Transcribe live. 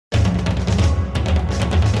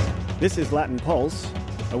This is Latin Pulse,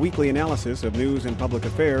 a weekly analysis of news and public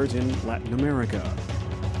affairs in Latin America.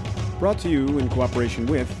 Brought to you in cooperation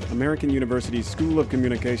with American University's School of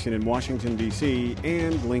Communication in Washington, D.C.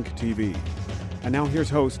 and Link TV. And now here's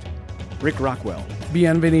host, Rick Rockwell.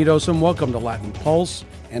 Bienvenidos and welcome to Latin Pulse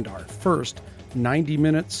and our first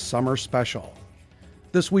 90-minute summer special.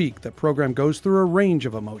 This week, the program goes through a range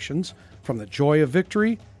of emotions, from the joy of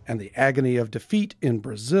victory and the agony of defeat in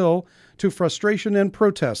Brazil to frustration and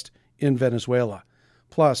protest in Venezuela,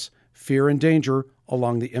 plus fear and danger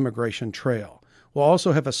along the immigration trail. We'll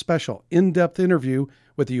also have a special in-depth interview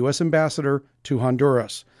with the U.S. Ambassador to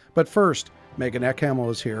Honduras. But first, Megan Eckhamill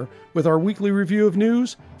is here with our weekly review of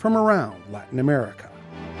news from around Latin America.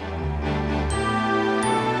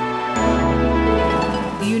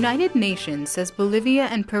 The United Nations says Bolivia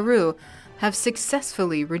and Peru have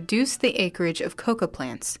successfully reduced the acreage of coca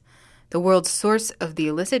plants, the world's source of the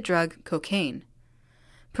illicit drug cocaine.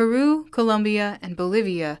 Peru, Colombia, and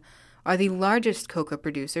Bolivia are the largest coca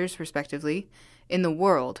producers, respectively, in the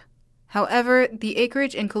world. However, the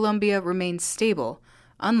acreage in Colombia remains stable,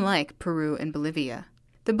 unlike Peru and Bolivia.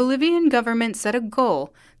 The Bolivian government set a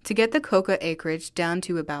goal to get the coca acreage down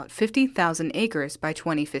to about 50,000 acres by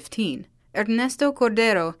 2015. Ernesto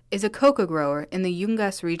Cordero is a coca grower in the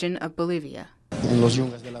Yungas region of Bolivia.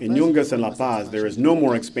 In Yungas and La Paz, there is no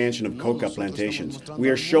more expansion of coca plantations. We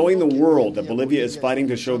are showing the world that Bolivia is fighting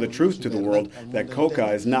to show the truth to the world that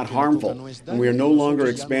coca is not harmful, and we are no longer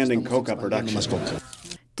expanding coca production.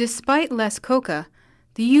 Despite less coca,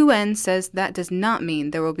 the UN says that does not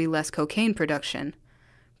mean there will be less cocaine production.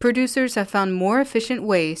 Producers have found more efficient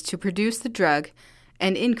ways to produce the drug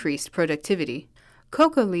and increased productivity.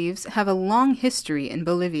 Coca leaves have a long history in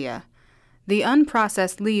Bolivia. The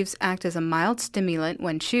unprocessed leaves act as a mild stimulant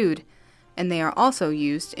when chewed, and they are also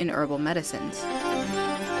used in herbal medicines.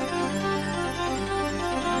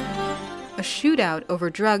 A shootout over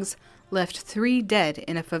drugs left 3 dead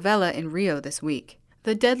in a favela in Rio this week.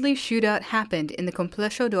 The deadly shootout happened in the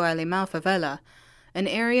Complexo do Alemão favela, an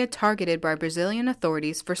area targeted by Brazilian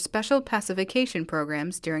authorities for special pacification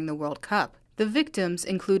programs during the World Cup. The victims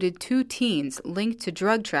included 2 teens linked to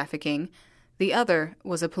drug trafficking. The other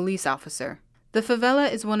was a police officer. The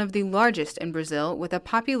favela is one of the largest in Brazil with a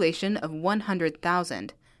population of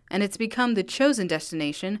 100,000, and it's become the chosen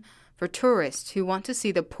destination for tourists who want to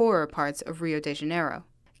see the poorer parts of Rio de Janeiro.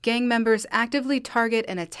 Gang members actively target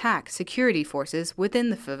and attack security forces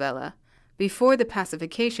within the favela. Before the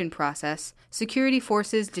pacification process, security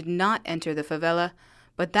forces did not enter the favela,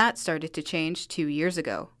 but that started to change 2 years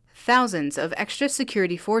ago. Thousands of extra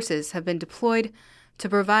security forces have been deployed to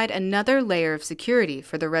provide another layer of security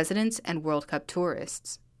for the residents and World Cup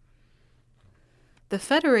tourists. The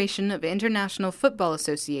Federation of International Football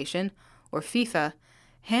Association, or FIFA,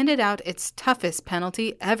 handed out its toughest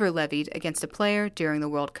penalty ever levied against a player during the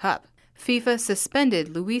World Cup. FIFA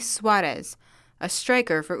suspended Luis Suarez, a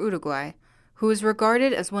striker for Uruguay, who is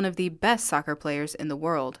regarded as one of the best soccer players in the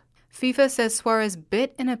world. FIFA says Suarez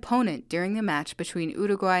bit an opponent during the match between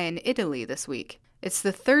Uruguay and Italy this week. It's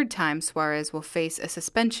the 3rd time Suarez will face a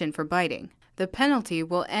suspension for biting. The penalty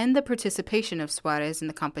will end the participation of Suarez in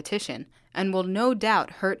the competition and will no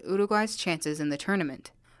doubt hurt Uruguay's chances in the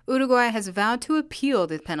tournament. Uruguay has vowed to appeal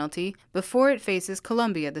the penalty before it faces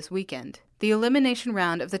Colombia this weekend. The elimination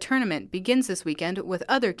round of the tournament begins this weekend with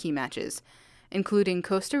other key matches, including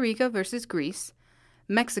Costa Rica versus Greece,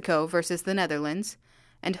 Mexico versus the Netherlands,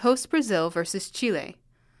 and host Brazil versus Chile.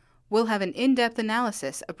 We'll have an in-depth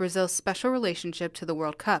analysis of Brazil's special relationship to the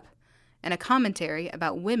World Cup and a commentary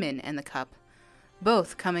about women and the Cup,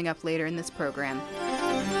 both coming up later in this program.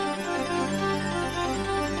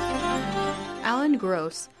 Alan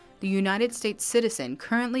Gross, the United States citizen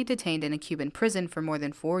currently detained in a Cuban prison for more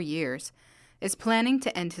than 4 years, is planning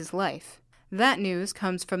to end his life. That news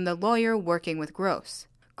comes from the lawyer working with Gross.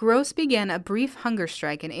 Gross began a brief hunger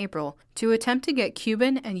strike in April to attempt to get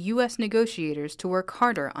Cuban and U.S. negotiators to work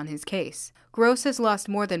harder on his case. Gross has lost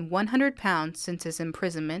more than 100 pounds since his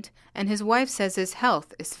imprisonment, and his wife says his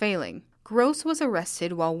health is failing. Gross was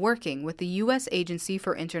arrested while working with the U.S. Agency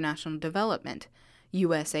for International Development,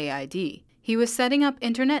 USAID. He was setting up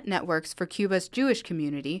internet networks for Cuba's Jewish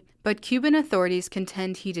community, but Cuban authorities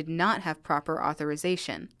contend he did not have proper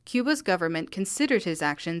authorization. Cuba's government considered his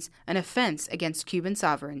actions an offense against Cuban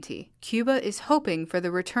sovereignty. Cuba is hoping for the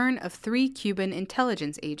return of 3 Cuban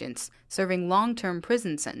intelligence agents serving long-term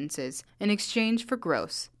prison sentences in exchange for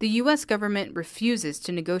Gross. The U.S. government refuses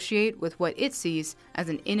to negotiate with what it sees as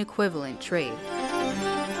an inequivalent trade.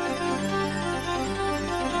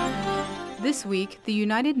 This week, the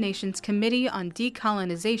United Nations Committee on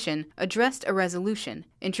Decolonization addressed a resolution,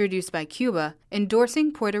 introduced by Cuba,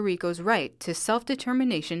 endorsing Puerto Rico's right to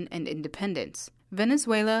self-determination and independence.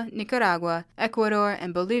 Venezuela, Nicaragua, Ecuador,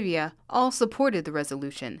 and Bolivia all supported the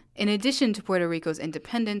resolution. In addition to Puerto Rico's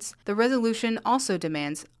independence, the resolution also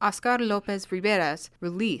demands Oscar Lopez Rivera's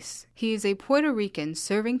release. He is a Puerto Rican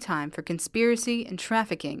serving time for conspiracy and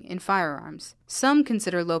trafficking in firearms. Some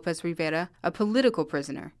consider Lopez Rivera a political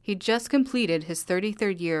prisoner. He just completed his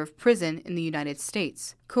 33rd year of prison in the United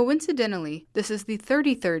States. Coincidentally, this is the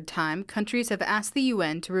 33rd time countries have asked the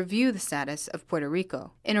UN to review the status of Puerto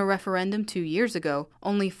Rico. In a referendum 2 years ago,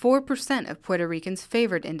 only 4% of Puerto Ricans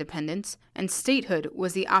favored independence, and statehood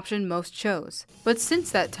was the option most chose. But since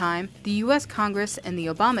that time, the U.S. Congress and the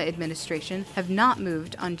Obama administration have not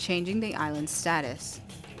moved on changing the island's status.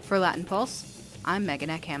 For Latin Pulse, I'm Megan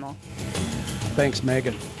Hamill. Thanks,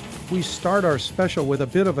 Megan. We start our special with a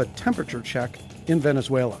bit of a temperature check in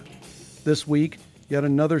Venezuela. This week, yet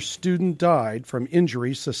another student died from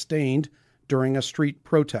injuries sustained during a street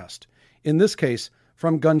protest, in this case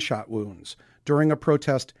from gunshot wounds during a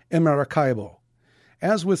protest in Maracaibo.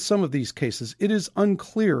 As with some of these cases, it is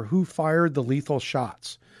unclear who fired the lethal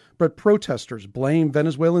shots, but protesters blame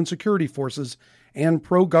Venezuelan security forces and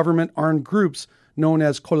pro-government armed groups known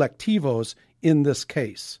as colectivos in this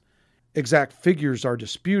case. Exact figures are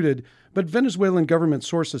disputed, but Venezuelan government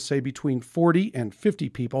sources say between 40 and 50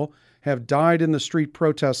 people have died in the street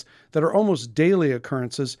protests that are almost daily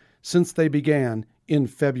occurrences since they began in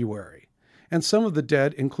February. And some of the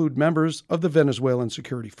dead include members of the Venezuelan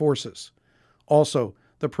security forces. Also,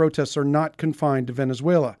 the protests are not confined to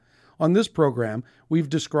Venezuela. On this program, we've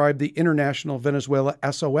described the International Venezuela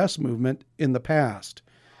SOS movement in the past.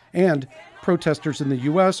 And protesters in the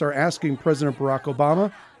U.S. are asking President Barack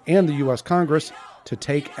Obama and the U.S. Congress to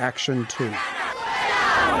take action too.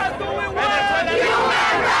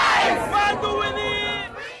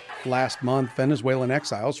 Last month, Venezuelan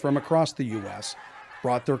exiles from across the U.S.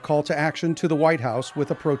 brought their call to action to the White House with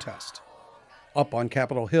a protest. Up on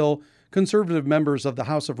Capitol Hill, conservative members of the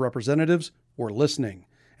House of Representatives were listening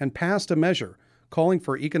and passed a measure calling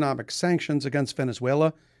for economic sanctions against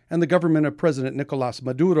Venezuela and the government of President Nicolás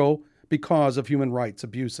Maduro because of human rights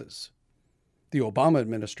abuses. The Obama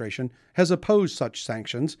administration has opposed such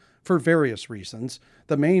sanctions for various reasons.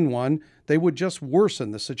 The main one, they would just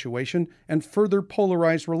worsen the situation and further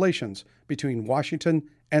polarize relations between Washington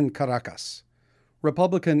and Caracas.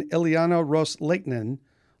 Republican Ileana Ros-Lehtinen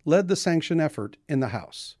led the sanction effort in the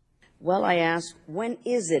House. Well, I asked, when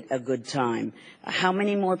is it a good time? How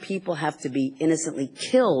many more people have to be innocently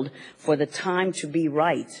killed for the time to be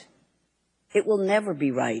right? It will never be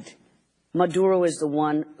right. Maduro is the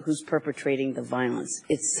one who's perpetrating the violence.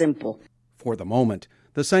 It's simple. For the moment,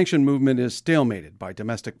 the sanction movement is stalemated by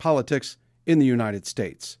domestic politics in the United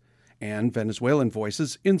States. And Venezuelan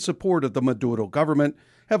voices in support of the Maduro government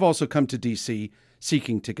have also come to D.C.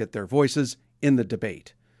 seeking to get their voices in the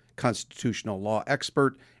debate. Constitutional law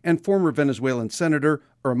expert and former Venezuelan Senator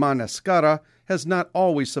Herman Escarra has not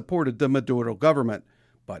always supported the Maduro government,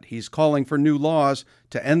 but he's calling for new laws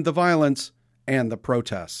to end the violence and the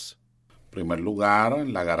protests. In the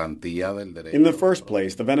first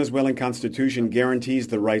place, the Venezuelan Constitution guarantees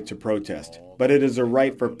the right to protest, but it is a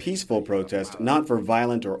right for peaceful protest, not for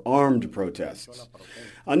violent or armed protests.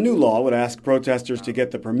 A new law would ask protesters to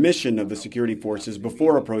get the permission of the security forces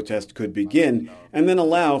before a protest could begin, and then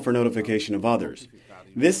allow for notification of others.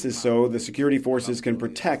 This is so the security forces can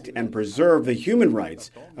protect and preserve the human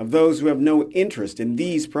rights of those who have no interest in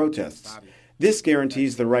these protests. This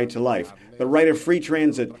guarantees the right to life, the right of free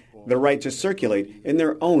transit, the right to circulate in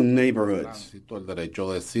their own neighborhoods.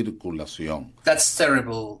 That's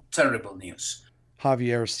terrible, terrible news.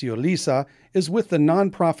 Javier Cioliza is with the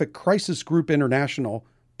nonprofit Crisis Group International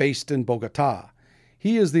based in Bogota.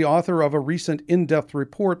 He is the author of a recent in-depth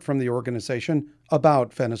report from the organization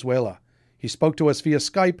about Venezuela. He spoke to us via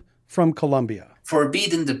Skype from Colombia.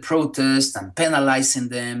 Forbidding the protest and penalizing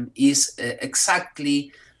them is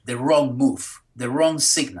exactly the wrong move, the wrong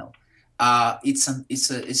signal. It's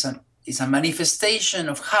a manifestation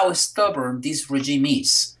of how stubborn this regime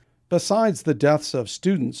is. Besides the deaths of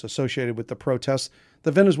students associated with the protests,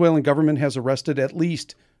 the Venezuelan government has arrested at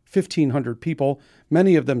least 1,500 people,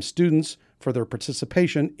 many of them students, for their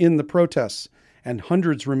participation in the protests, and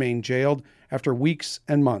hundreds remain jailed after weeks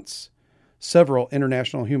and months. Several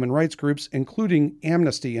international human rights groups, including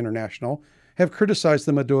Amnesty International, have criticized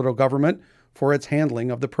the Maduro government for its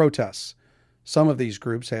handling of the protests. Some of these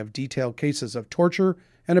groups have detailed cases of torture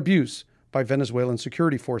and abuse by Venezuelan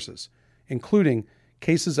security forces, including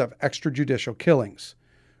cases of extrajudicial killings.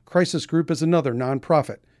 Crisis Group is another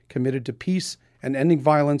nonprofit committed to peace and ending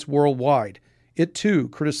violence worldwide. It too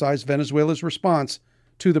criticized Venezuela's response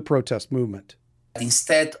to the protest movement.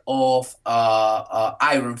 Instead of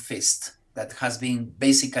iron fist, that has been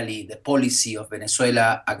basically the policy of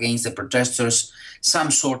Venezuela against the protesters, some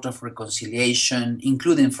sort of reconciliation,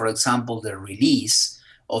 including, for example, the release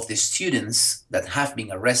of the students that have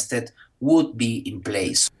been arrested, would be in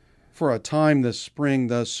place. For a time this spring,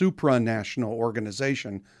 the supranational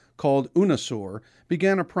organization called UNASUR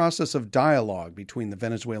began a process of dialogue between the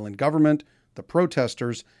Venezuelan government, the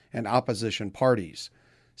protesters, and opposition parties.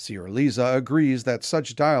 Ciorliza agrees that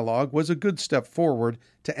such dialogue was a good step forward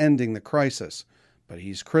to ending the crisis, but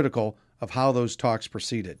he's critical of how those talks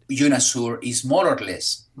proceeded. UNASUR is more or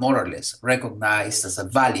less recognized as a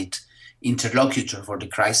valid interlocutor for the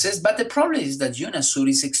crisis, but the problem is that UNASUR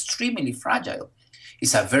is extremely fragile.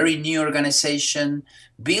 It's a very new organization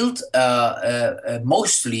built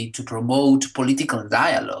mostly to promote political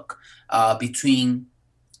dialogue between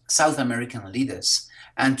South American leaders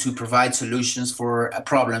and to provide solutions for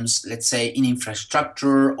problems, let's say, in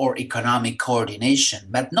infrastructure or economic coordination,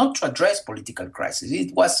 but not to address political crises.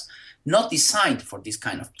 It was not designed for this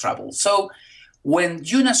kind of trouble. So when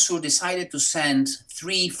UNASUR decided to send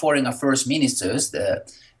 3 foreign affairs ministers, the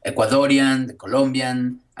Ecuadorian, the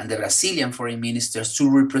Colombian, and the Brazilian foreign ministers to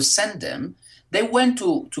represent them, they went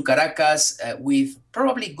to Caracas with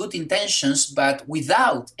probably good intentions, but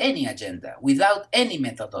without any agenda, without any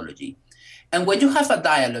methodology. And when you have a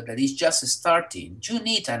dialogue that is just starting, you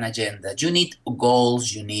need an agenda, you need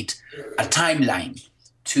goals, you need a timeline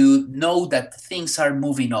to know that things are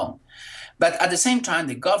moving on. But at the same time,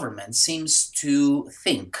 the government seems to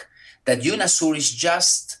think that UNASUR is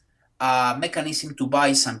just a mechanism to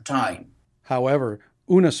buy some time. However,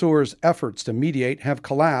 UNASUR's efforts to mediate have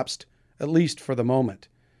collapsed, at least for the moment.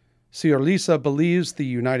 Ciorliza believes the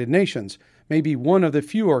United Nations may be one of the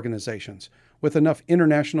few organizations with enough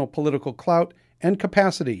international political clout and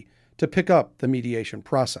capacity to pick up the mediation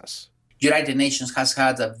process. United Nations has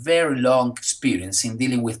had a very long experience in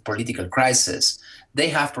dealing with political crises. They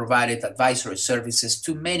have provided advisory services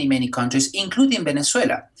to many, many countries, including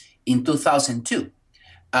Venezuela, in 2002,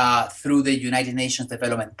 through the United Nations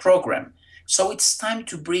Development Program. So it's time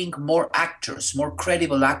to bring more actors, more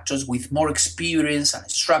credible actors with more experience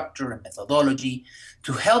and structure and methodology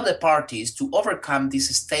to help the parties to overcome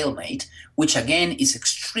this stalemate, which again is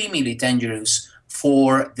extremely dangerous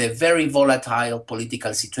for the very volatile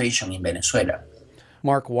political situation in Venezuela.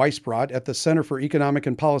 Mark Weisbrot at the Center for Economic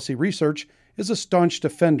and Policy Research is a staunch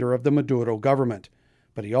defender of the Maduro government,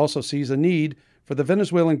 but he also sees a need for the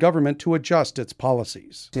Venezuelan government to adjust its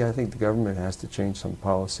policies. See, I think the government has to change some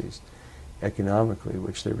policies economically,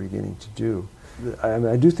 which they're beginning to do.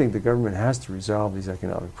 I do think the government has to resolve these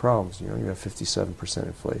economic problems. You know, you have 57%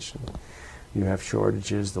 inflation. You have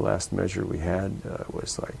shortages. The last measure we had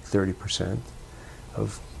was like 30%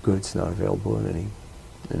 of goods not available in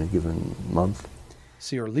a given month.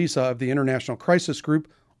 Ciorliza of the International Crisis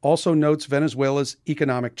Group also notes Venezuela's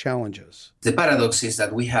economic challenges. The paradox is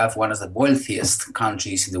that we have one of the wealthiest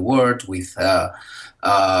countries in the world with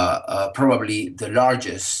probably the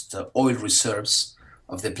largest oil reserves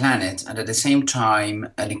of the planet, and at the same time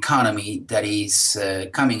an economy that is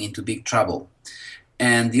coming into big trouble.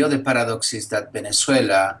 And the other paradox is that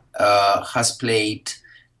Venezuela has played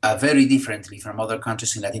very differently from other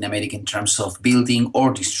countries in Latin America in terms of building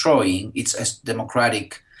or destroying its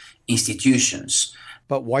democratic institutions.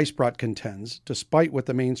 But Weisbrot contends, despite what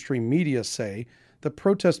the mainstream media say, the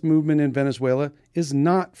protest movement in Venezuela is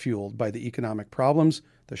not fueled by the economic problems,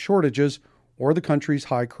 the shortages, or the country's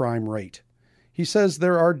high crime rate. He says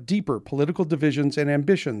there are deeper political divisions and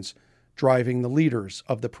ambitions driving the leaders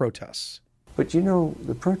of the protests. But you know,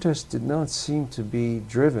 the protests did not seem to be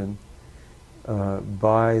driven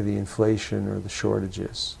by the inflation or the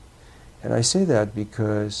shortages. And I say that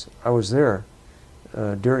because I was there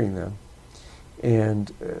during them.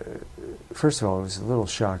 And first of all, it was a little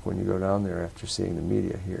shock when you go down there after seeing the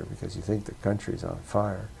media here, because you think the country's on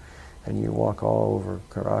fire. And you walk all over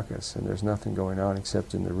Caracas, and there's nothing going on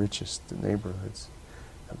except in the richest neighborhoods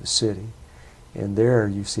of the city. And there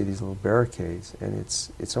you see these little barricades, and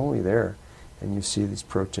it's only there. And you see these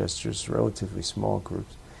protesters, relatively small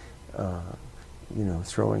groups,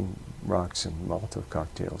 throwing rocks and Molotov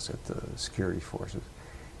cocktails at the security forces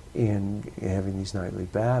and having these nightly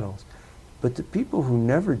battles. But the people who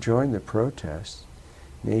never joined the protests,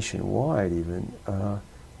 nationwide even,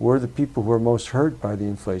 were the people who were most hurt by the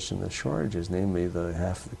inflation and the shortages, namely the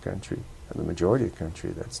half of the country, the majority of the country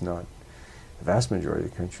that's not, the vast majority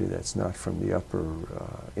of the country that's not from the upper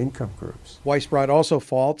income groups. Weisbrot also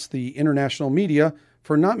faults the international media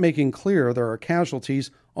for not making clear there are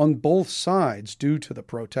casualties on both sides due to the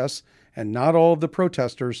protests, and not all of the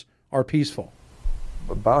protesters are peaceful.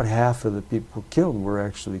 About half of the people killed were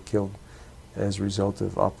actually killed as a result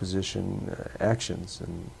of opposition actions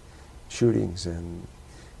and shootings and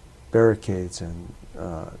barricades and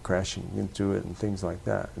crashing into it and things like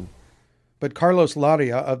that. But Carlos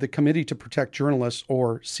Laria of the Committee to Protect Journalists,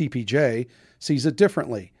 or CPJ, sees it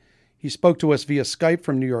differently. He spoke to us via Skype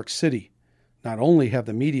from New York City. Not only have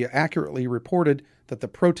the media accurately reported that the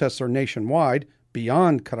protests are nationwide,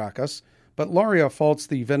 beyond Caracas, but Laria faults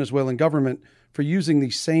the Venezuelan government for using the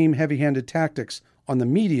same heavy-handed tactics on the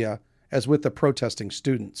media as with the protesting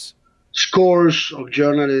students. Scores of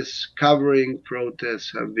journalists covering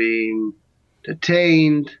protests have been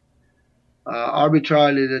detained,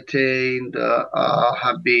 arbitrarily detained,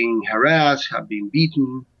 have been harassed, have been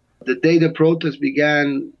beaten. The day the protests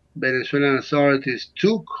began, Venezuelan authorities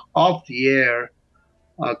took off the air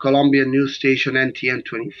Colombian news station NTN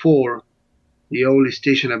 24, the only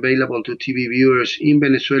station available to TV viewers in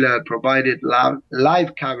Venezuela that provided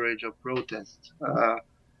live coverage of protests,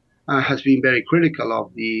 has been very critical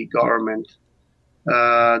of the government.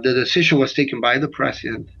 The decision was taken by the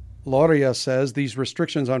president. Laria says these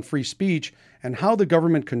restrictions on free speech and how the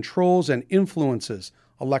government controls and influences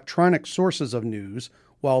electronic sources of news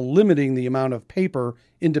while limiting the amount of paper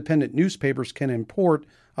independent newspapers can import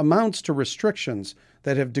amounts to restrictions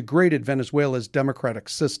that have degraded Venezuela's democratic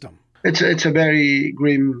system. It's a very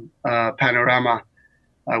grim panorama.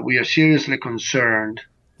 We are seriously concerned.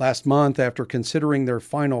 Last month, after considering their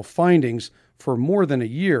final findings for more than a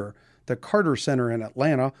year, the Carter Center in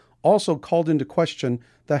Atlanta also called into question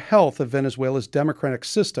the health of Venezuela's democratic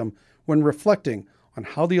system when reflecting on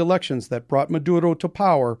how the elections that brought Maduro to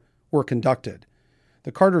power were conducted.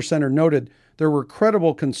 The Carter Center noted there were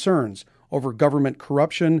credible concerns over government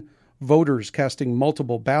corruption, voters casting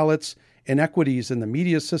multiple ballots, inequities in the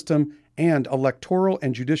media system, and electoral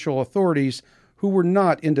and judicial authorities who were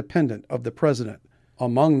not independent of the president.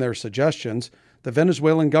 Among their suggestions, the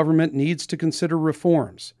Venezuelan government needs to consider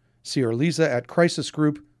reforms. Sierra Lisa at Crisis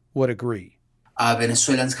Group would agree.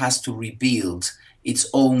 Venezuela has to rebuild its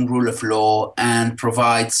own rule of law and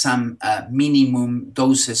provide some minimum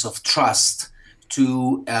doses of trust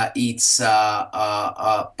to its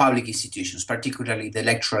public institutions, particularly the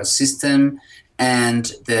electoral system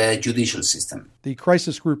and the judicial system. The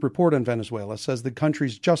Crisis Group report on Venezuela says the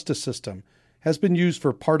country's justice system has been used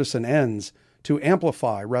for partisan ends to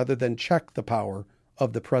amplify rather than check the power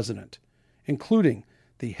of the president, including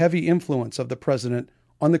the heavy influence of the president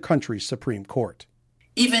on the country's Supreme Court.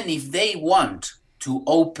 Even if they want to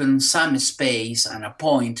open some space and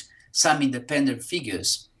appoint some independent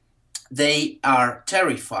figures, they are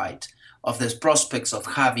terrified of the prospects of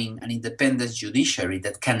having an independent judiciary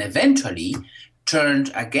that can eventually turn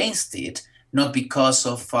against it, not because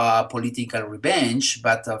of political revenge,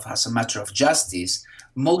 but as a matter of justice,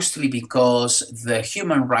 mostly because the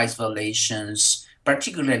human rights violations,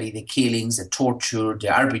 particularly the killings, the torture,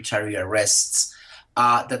 the arbitrary arrests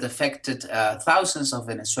that affected thousands of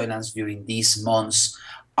Venezuelans during these months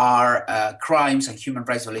are crimes and human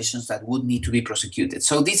rights violations that would need to be prosecuted.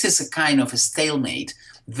 So this is a kind of a stalemate,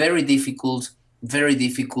 very difficult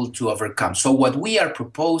to overcome. So what we are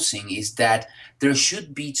proposing is that there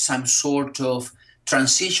should be some sort of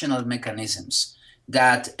transitional mechanisms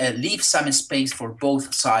that leave some space for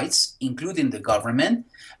both sides, including the government,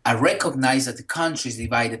 recognize that the country is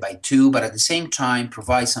divided by two, but at the same time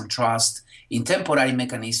provide some trust in temporary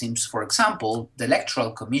mechanisms. For example, the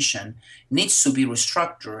Electoral Commission needs to be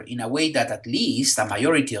restructured in a way that at least a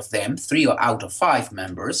majority of them, 3 out of 5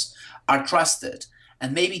 members, are trusted.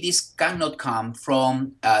 And maybe this cannot come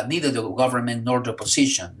from neither the government nor the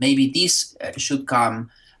opposition. Maybe this should come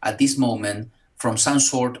at this moment from some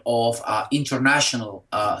sort of international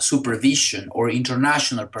supervision or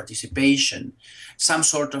international participation, some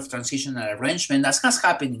sort of transitional arrangement, as has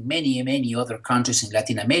happened in many other countries in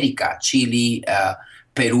Latin America, Chile,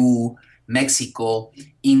 Peru, Mexico.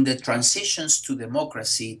 In the transitions to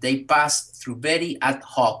democracy, they passed through very ad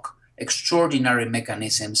hoc, extraordinary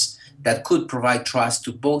mechanisms that could provide trust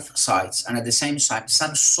to both sides, and at the same time,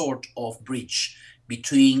 some sort of bridge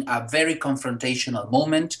between a very confrontational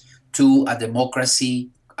moment to a democracy,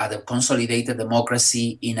 a consolidated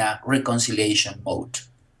democracy in a reconciliation mode.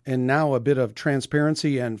 And now a bit of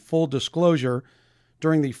transparency and full disclosure.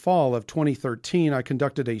 During the fall of 2013, I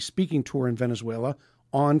conducted a speaking tour in Venezuela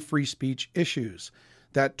on free speech issues.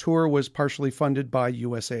 That tour was partially funded by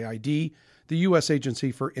USAID, the U.S.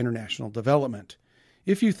 Agency for International Development.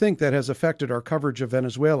 If you think that has affected our coverage of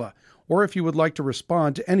Venezuela, or if you would like to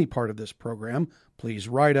respond to any part of this program, please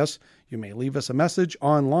write us. You may leave us a message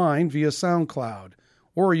online via SoundCloud,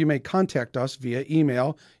 or you may contact us via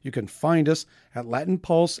email. You can find us at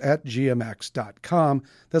latinpulse@gmx.com.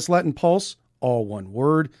 That's Latin Pulse, all one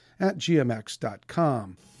word, at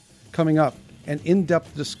gmx.com. Coming up, an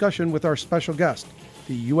in-depth discussion with our special guest,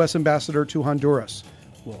 the U.S. Ambassador to Honduras.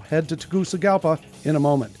 We'll head to Tegucigalpa in a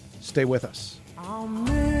moment. Stay with us.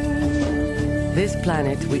 This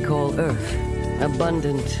planet we call Earth,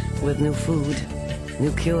 abundant with new food,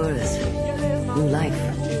 new cures, new life.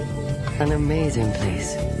 An amazing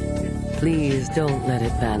place. Please don't let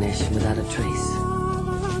it vanish without a trace.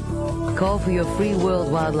 Call for your free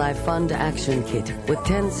World Wildlife Fund Action Kit with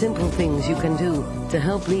 10 simple things you can do to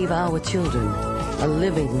help leave our children a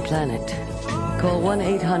living planet. Call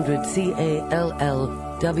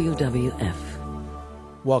 1-800-CALL-WWF.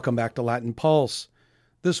 Welcome back to Latin Pulse.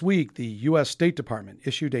 This week, the U.S. State Department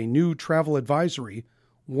issued a new travel advisory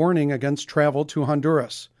warning against travel to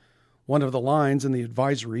Honduras. One of the lines in the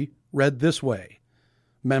advisory read this way: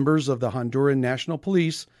 members of the Honduran National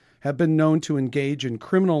Police have been known to engage in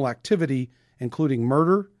criminal activity, including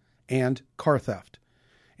murder and car theft.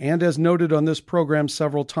 And as noted on this program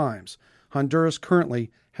several times, Honduras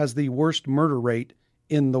currently has the worst murder rate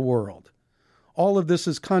in the world. All of this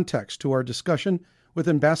is context to our discussion with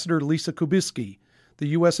Ambassador Lisa Kubisky, the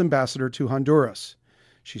U.S. Ambassador to Honduras.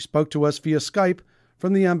 She spoke to us via Skype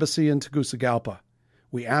from the embassy in Tegucigalpa.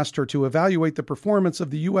 We asked her to evaluate the performance of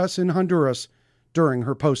the U.S. in Honduras during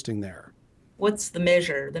her posting there. What's the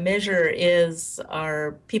measure? The measure is,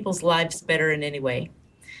 are people's lives better in any way?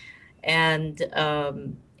 And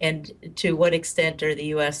to what extent are the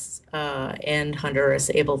U.S. And Honduras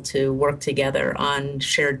able to work together on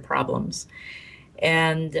shared problems?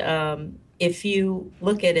 And if you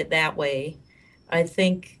look at it that way, I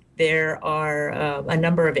think there are a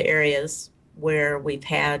number of areas where we've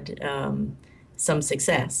had some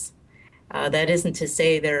success. That isn't to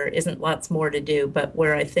say there isn't lots more to do, but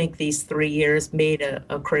where I think these 3 years made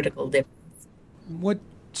a critical difference. What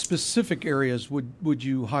specific areas would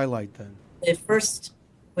you highlight then? The first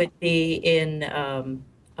would be in a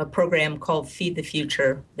program called Feed the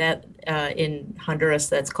Future. That in Honduras,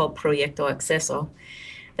 that's called Proyecto Acceso.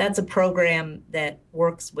 That's a program that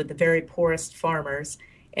works with the very poorest farmers,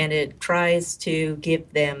 and it tries to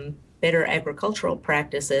give them better agricultural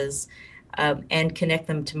practices and connect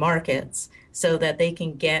them to markets so that they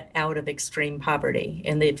can get out of extreme poverty.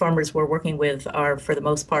 And the farmers we're working with are, for the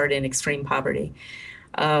most part, in extreme poverty.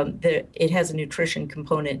 It has a nutrition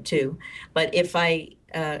component too. But if I,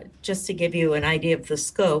 just to give you an idea of the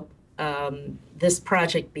scope, this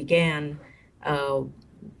project began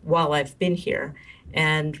while I've been here.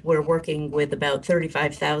 And we're working with about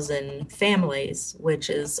 35,000 families, which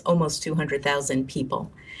is almost 200,000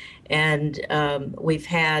 people. And we've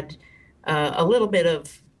had a little bit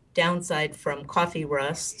of downside from coffee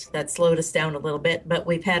rust that slowed us down a little bit, but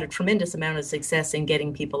we've had a tremendous amount of success in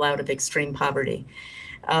getting people out of extreme poverty.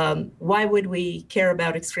 Why would we care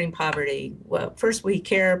about extreme poverty? Well, first, we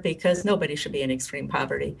care because nobody should be in extreme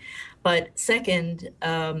poverty. But second,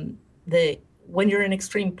 when you're in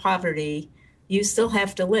extreme poverty, you still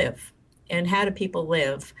have to live. And how do people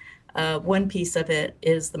live? One piece of it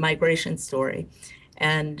is the migration story.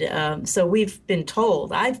 And so I've been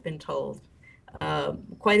told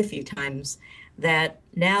quite a few times that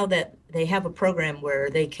now that they have a program where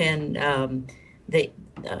they can,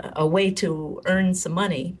 a way to earn some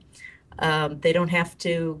money, they don't have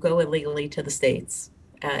to go illegally to the States,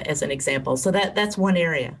 as an example. So that's one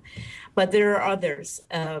area. But there are others.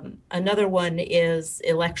 Another one is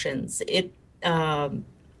elections.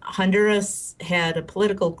 Honduras had a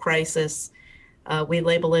political crisis. We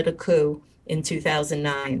label it a coup in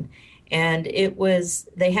 2009. And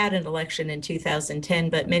they had an election in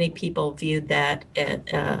 2010, but many people viewed that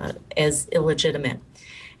as illegitimate.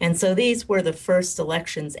 And so these were the first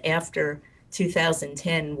elections after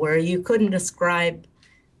 2010 where you couldn't ascribe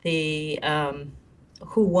the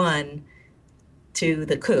who won to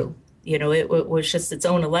the coup. You know, it was just its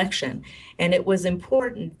own election. And it was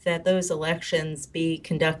important that those elections be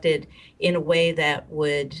conducted in a way that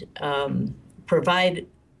would provide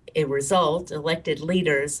a result, elected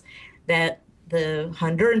leaders, that the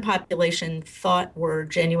Honduran population thought were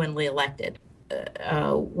genuinely elected.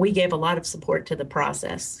 We gave a lot of support to the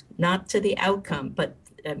process, not to the outcome, but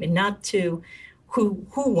not to who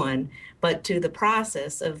won, but to the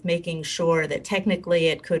process of making sure that technically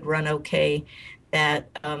it could run okay, that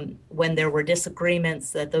when there were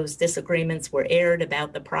disagreements, that those disagreements were aired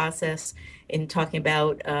about the process, in talking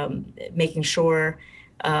about making sure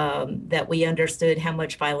that we understood how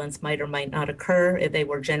much violence might or might not occur. They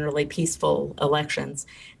were generally peaceful elections,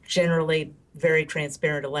 generally very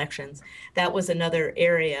transparent elections. That was another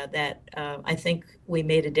area that I think we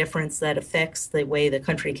made a difference that affects the way the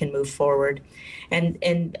country can move forward. And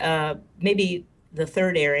maybe the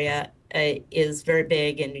third area is very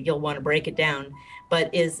big, and you'll want to break it down,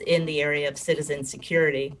 but is in the area of citizen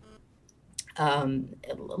security.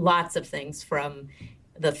 Lots of things, from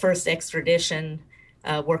the first extradition,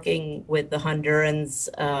 working with the Hondurans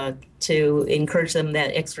to encourage them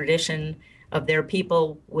that extradition of their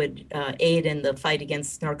people would aid in the fight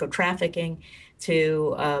against narco trafficking,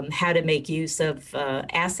 to how to make use of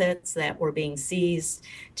assets that were being seized,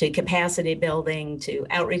 to capacity building, to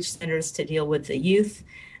outreach centers to deal with the youth,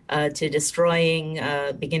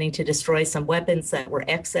 to beginning to destroy some weapons that were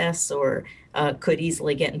excess or could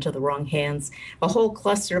easily get into the wrong hands. A whole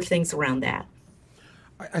cluster of things around that.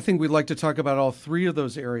 I think we'd like to talk about all three of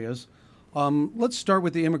those areas. Let's start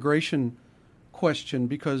with the immigration question,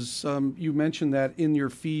 because you mentioned that in your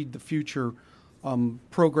Feed the Future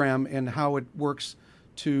program and how it works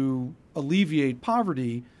to alleviate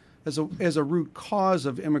poverty as a root cause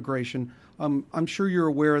of immigration. I'm sure you're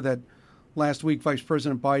aware that last week Vice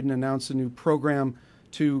President Biden announced a new program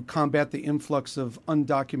to combat the influx of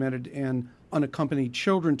undocumented and unaccompanied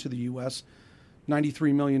children to the U.S.,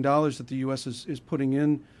 $93 million that the U.S. is putting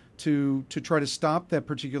in to try to stop that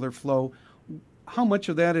particular flow. How much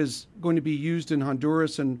of that is going to be used in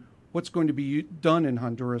Honduras, and what's going to be done in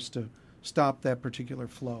Honduras to stop that particular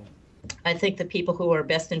flow? I think the people who are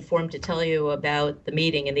best informed to tell you about the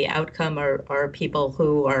meeting and the outcome are people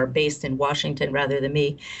who are based in Washington rather than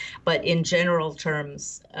me. But in general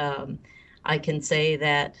terms, I can say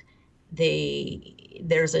that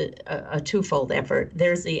there's a twofold effort.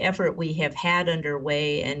 There's the effort we have had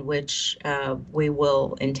underway, and which we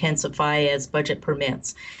will intensify as budget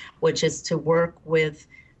permits, which is to work with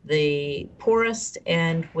the poorest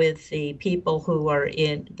and with the people who are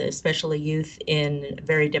especially youth, in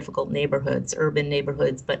very difficult neighborhoods, urban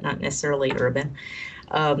neighborhoods, but not necessarily urban,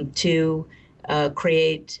 to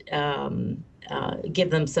create, give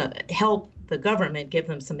them some help. The government give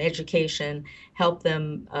them some education, help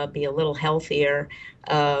them be a little healthier,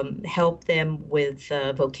 help them with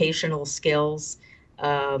vocational skills,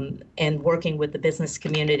 and working with the business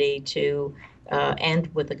community to and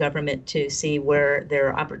with the government to see where there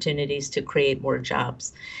are opportunities to create more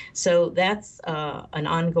jobs. So that's an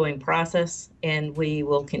ongoing process, and we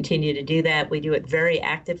will continue to do that. We do it very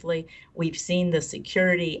actively. We've seen the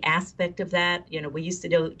security aspect of that. We used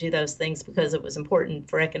to do those things because it was important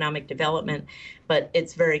for economic development, but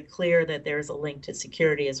it's very clear that there's a link to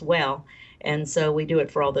security as well. And so we do it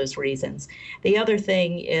for all those reasons. The other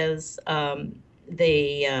thing is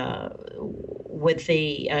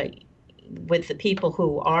with the people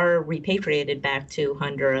who are repatriated back to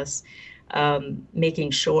Honduras,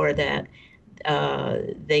 making sure that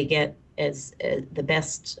they get as the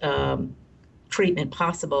best treatment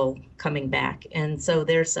possible coming back. And so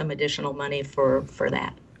there's some additional money for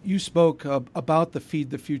that. You spoke about the Feed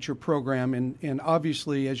the Future program, and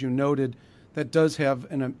obviously, as you noted, that does have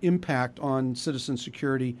an impact on citizen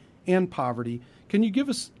security and poverty. Can you give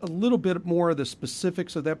us a little bit more of the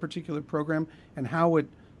specifics of that particular program and how it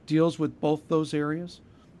deals with both those areas?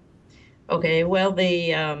 Okay, well,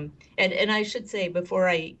 and I should say before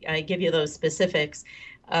I give you those specifics,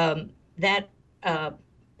 that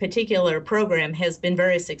particular program has been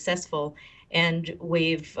very successful, and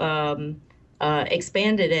we've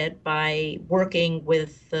expanded it by working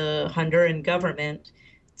with the Honduran government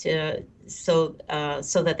so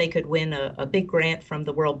that they could win a big grant from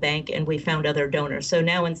the World Bank, and we found other donors. So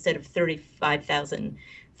now instead of 35,000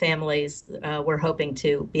 families, we're hoping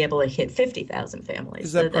to be able to hit 50,000 families.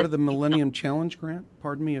 Is that part of the Millennium Challenge grant?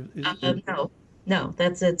 Pardon me. No,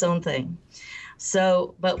 that's its own thing.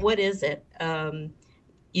 So, but what is it?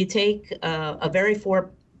 You take a very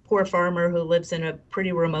poor farmer who lives in a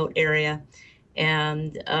pretty remote area,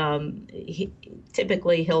 and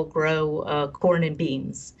typically he'll grow corn and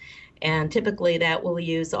beans. And typically that will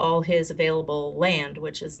use all his available land,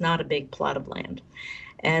 which is not a big plot of land.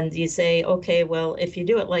 And you say, okay, well, if you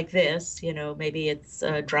do it like this, maybe it's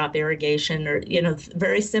drop irrigation or,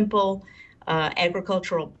 very simple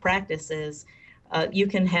agricultural practices, you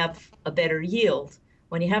can have a better yield.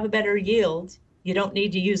 When you have a better yield, you don't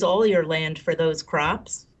need to use all your land for those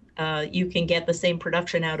crops. You can get the same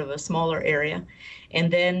production out of a smaller area.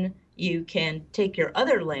 And then you can take your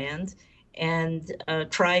other land and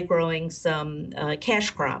try growing some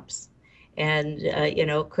cash crops. And,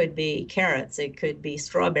 it could be carrots, it could be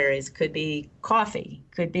strawberries, it could be coffee,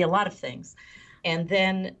 it could be a lot of things. And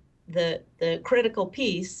then the critical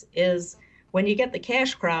piece is when you get the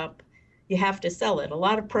cash crop, you have to sell it. A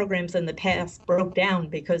lot of programs in the past broke down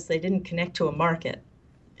because they didn't connect to a market.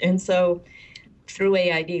 And so through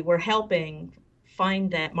AID, we're helping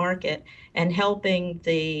find that market and helping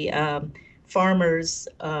the farmers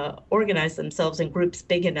organize themselves in groups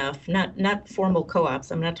big enough, not formal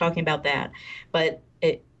co-ops, I'm not talking about that, but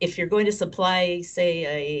if you're going to supply, say,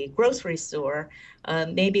 a grocery store,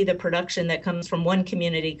 maybe the production that comes from one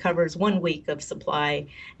community covers 1 week of supply,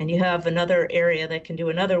 and you have another area that can do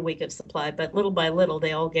another week of supply, but little by little,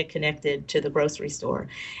 they all get connected to the grocery store.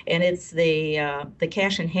 And it's the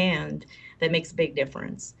cash in hand that makes a big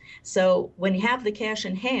difference. So when you have the cash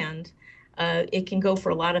in hand, it can go for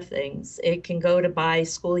a lot of things. It can go to buy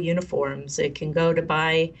school uniforms. It can go to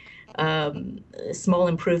buy small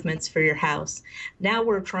improvements for your house. Now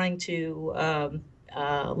we're trying to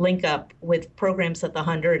link up with programs that the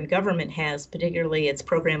Honduran government has, particularly its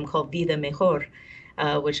program called Vida Mejor,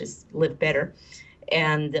 which is Live Better.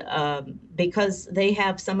 And because they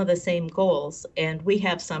have some of the same goals, and we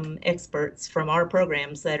have some experts from our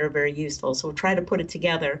programs that are very useful. So we'll try to put it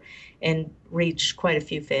together and reach quite a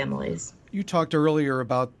few families. You talked earlier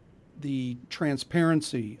about the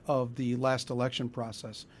transparency of the last election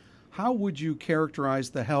process. How would you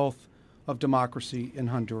characterize the health of democracy in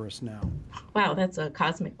Honduras now? Wow, that's a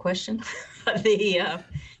cosmic question.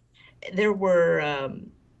 There were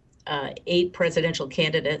 8 presidential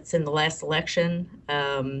candidates in the last election,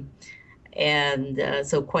 and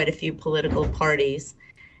so quite a few political parties.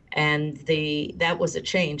 And that was a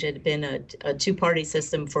change. It had been a two-party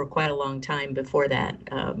system for quite a long time before that.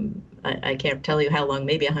 I can't tell you how long,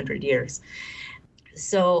 maybe 100 years.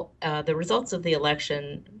 So the results of the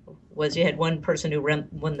election was you had one person who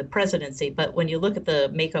won the presidency, but when you look at the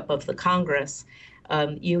makeup of the Congress,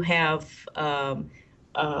 you have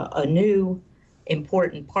a new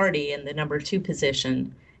important party in the number 2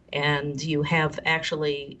 position, and you have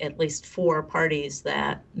actually at least 4 parties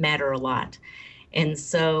that matter a lot. And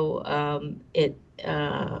so it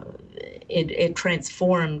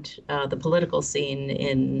transformed the political scene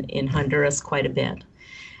in Honduras quite a bit.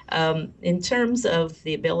 In terms of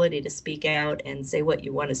the ability to speak out and say what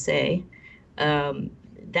you want to say,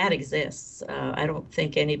 that exists. I don't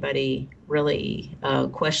think anybody really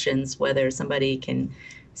questions whether somebody can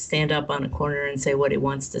stand up on a corner and say what he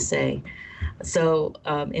wants to say. So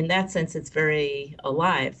in that sense, it's very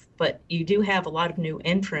alive. But you do have a lot of new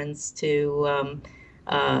entrants to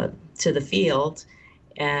the field.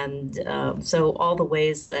 And so all the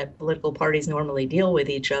ways that political parties normally deal with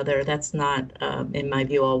each other, that's not, in my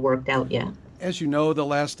view, all worked out yet. As you know, the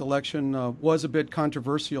last election was a bit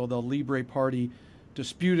controversial. The Libre Party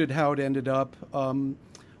disputed how it ended up.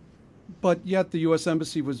 But yet the U.S.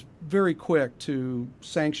 Embassy was very quick to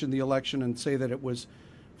sanction the election and say that it was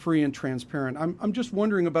free and transparent. I'm just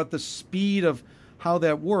wondering about the speed of how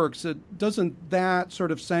that works. Doesn't that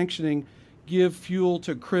sort of sanctioning give fuel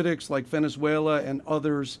to critics like Venezuela and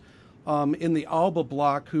others in the ALBA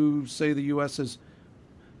bloc who say the U.S. is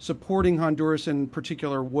supporting Honduras in a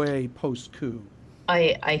particular way post-coup?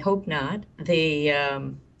 I hope not.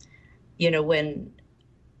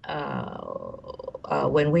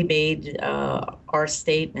 When we made our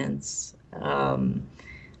statements,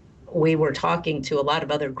 we were talking to a lot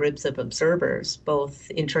of other groups of observers, both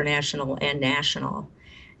international and national.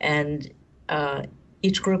 And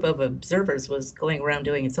each group of observers was going around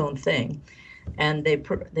doing its own thing. And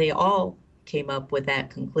they all came up with that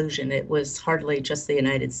conclusion. It was hardly just the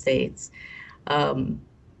United States.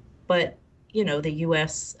 But, the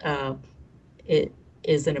U.S. It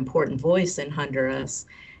is an important voice in Honduras.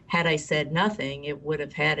 Had I said nothing, it would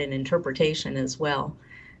have had an interpretation as well.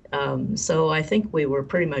 So I think we were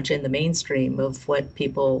pretty much in the mainstream of what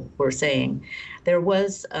people were saying. There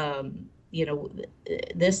was,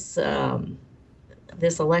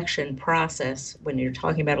 this election process, when you're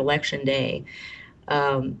talking about election day,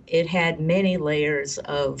 it had many layers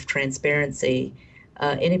of transparency.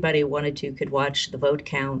 Anybody who wanted to could watch the vote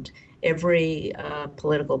count. Every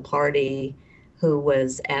political party who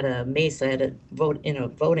was at a mesa, in a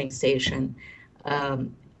voting station,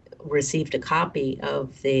 received a copy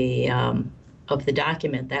of the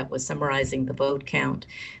document that was summarizing the vote count.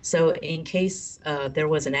 So in case there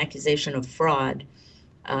was an accusation of fraud,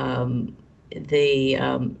 you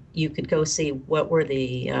could go see what were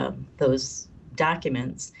those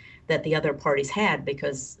documents that the other parties had,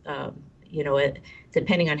 because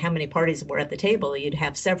depending on how many parties were at the table, you'd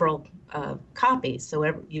have several copies, so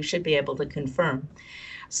you should be able to confirm.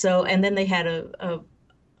 So, and then they had a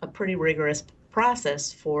pretty rigorous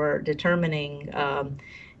process for determining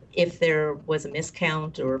if there was a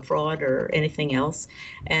miscount or fraud or anything else.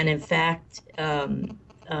 And in fact,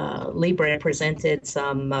 Libre presented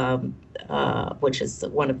some, which is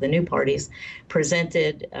one of the new parties,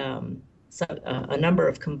 presented a number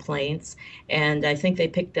of complaints, and I think they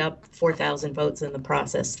picked up 4,000 votes in the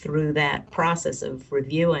process through that process of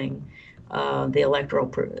reviewing the electoral,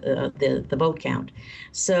 the vote count.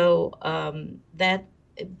 So that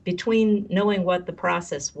between knowing what the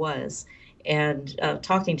process was and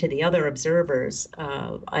talking to the other observers,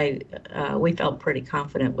 we felt pretty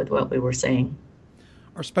confident with what we were saying.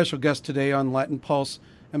 Our special guest today on Latin Pulse,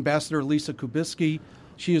 Ambassador Lisa Kubicki.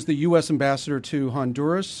 She is the U.S. Ambassador to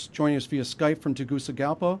Honduras, joining us via Skype from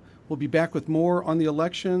Tegucigalpa. We'll be back with more on the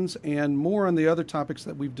elections and more on the other topics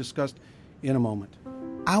that we've discussed in a moment.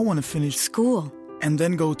 I want to finish school and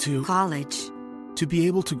then go to college, to be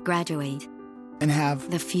able to graduate and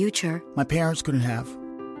have the future my parents couldn't have.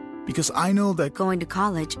 Because I know that going to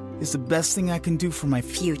college is the best thing I can do for my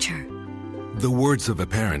future. The words of a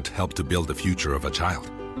parent help to build the future of a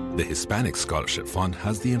child. The Hispanic Scholarship Fund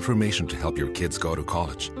has the information to help your kids go to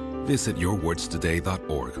college. Visit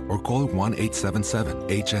yourwordstoday.org or call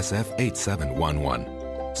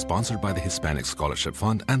 1-877-HSF-8711. Sponsored by the Hispanic Scholarship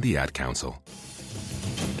Fund and the Ad Council.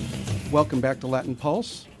 Welcome back to Latin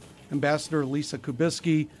Pulse. Ambassador Lisa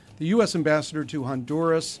Kubicki, the U.S. Ambassador to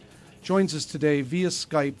Honduras, joins us today via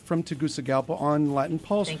Skype from Tegucigalpa on Latin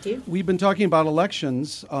Pulse. Thank you. We've been talking about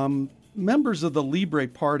elections. Members of the Libre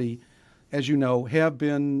Party, as you know, have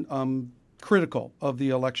been critical of the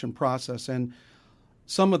election process. And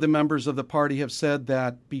some of the members of the party have said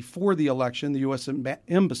that before the election, the U.S.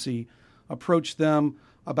 Embassy approached them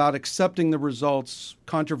about accepting the results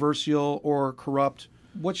controversial or corrupt.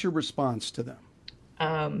 What's your response to them?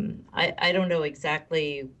 I don't know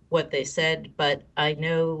exactly what they said, but I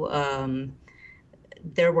know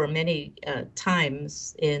there were many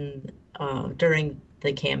times during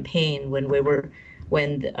the campaign when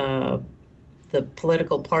the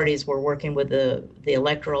political parties were working with the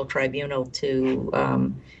electoral tribunal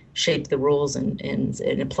to shape the rules and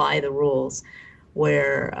apply the rules,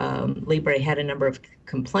 where Libre had a number of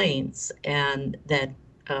complaints, and that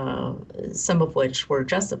some of which were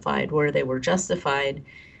justified. Where they were justified,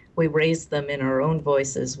 we raised them in our own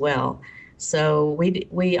voice as well. So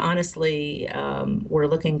we honestly were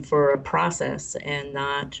looking for a process and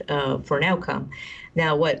not for an outcome.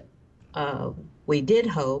 Now, what we did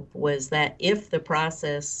hope was that if the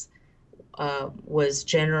process was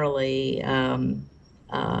generally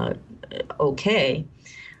okay,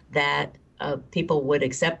 that people would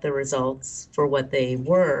accept the results for what they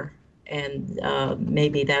were, and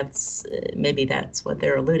maybe that's what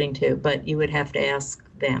they're alluding to. But you would have to ask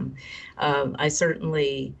them. I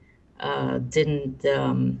certainly didn't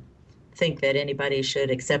think that anybody should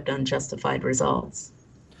accept unjustified results.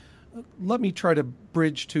 Let me try to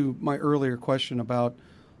bridge to my earlier question about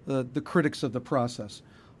the critics of the process.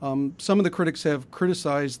 Some of the critics have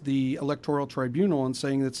criticized the Electoral Tribunal and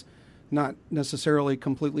saying it's not necessarily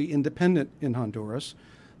completely independent in Honduras.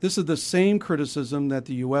 This is the same criticism that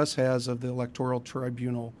the U.S. has of the Electoral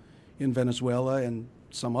Tribunal in Venezuela and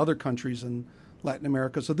some other countries in Latin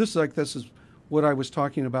America. So this is what I was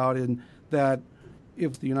talking about, in that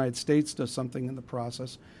if the United States does something in the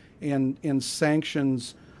process and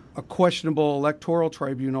sanctions a questionable electoral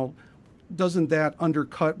tribunal, doesn't that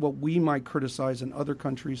undercut what we might criticize in other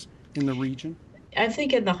countries in the region? I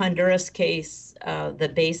think in the Honduras case,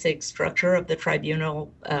 the basic structure of the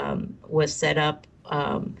tribunal was set up,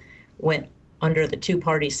 went under the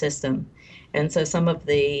two-party system. And so some of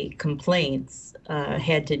the complaints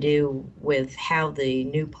had to do with how the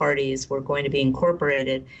new parties were going to be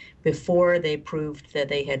incorporated before they proved that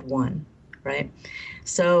they had won, right?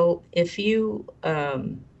 So if you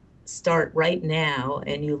start right now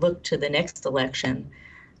and you look to the next election,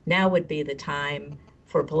 now would be the time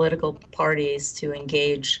for political parties to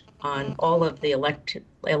engage on all of the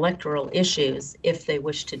electoral issues if they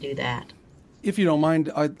wish to do that. If you don't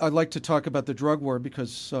mind, I'd like to talk about the drug war,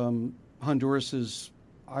 because Honduras is,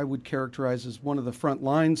 I would characterize, as one of the front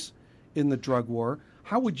lines in the drug war.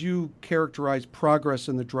 How would you characterize progress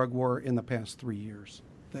in the drug war in the past 3 years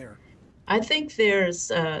there? I think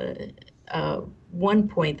there's one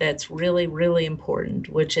point that's really, really important,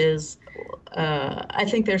 which is I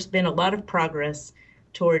think there's been a lot of progress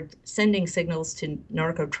toward sending signals to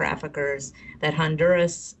narco-traffickers that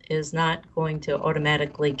Honduras is not going to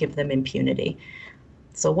automatically give them impunity.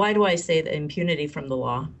 So why do I say the impunity from the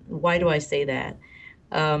law? Why do I say that?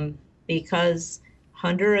 Because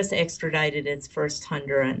Honduras extradited its first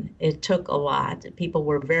Honduran. It took a lot. People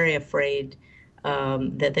were very afraid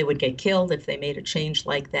that they would get killed if they made a change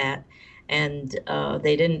like that. and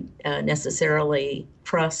they didn't necessarily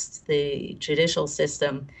trust the judicial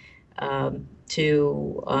system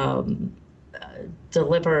to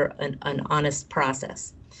deliver an honest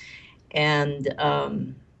process, and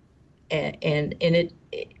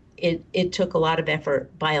it took a lot of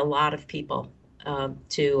effort by a lot of people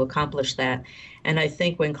to accomplish that. And I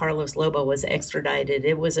think when Carlos Lobo was extradited,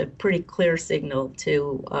 it was a pretty clear signal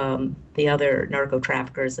to the other narco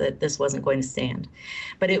traffickers that this wasn't going to stand.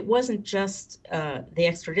 But it wasn't just the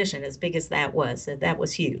extradition, as big as that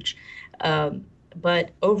was huge. But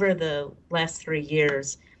over the last 3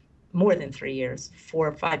 years, more than 3 years, 4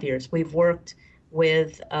 or 5 years, we've worked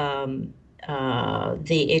with the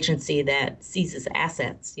agency that seizes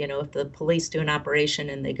assets. You know, if the police do an operation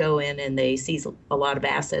and they go in and they seize a lot of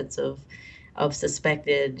assets of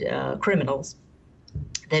suspected criminals,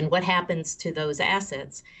 then what happens to those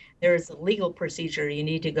assets? There is a legal procedure you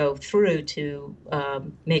need to go through to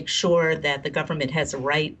make sure that the government has a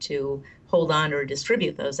right to hold on or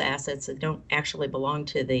distribute those assets that don't actually belong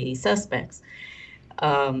to the suspects,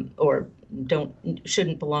 or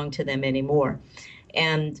shouldn't belong to them anymore.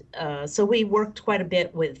 And so we worked quite a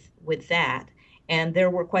bit with that, and there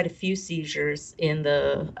were quite a few seizures in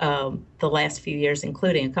the last few years,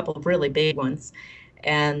 including a couple of really big ones,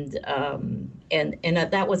 and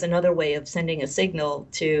that was another way of sending a signal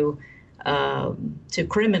to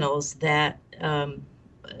criminals that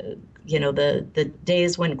the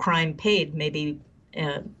days when crime paid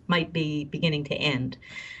might be beginning to end.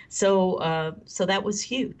 So that was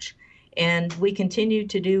huge. And we continue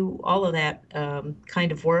to do all of that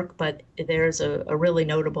kind of work, but there's a really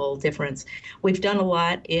notable difference. We've done a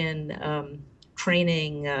lot in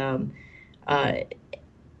training what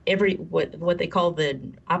they call the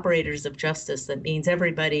operators of justice. That means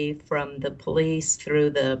everybody from the police through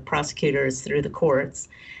the prosecutors through the courts,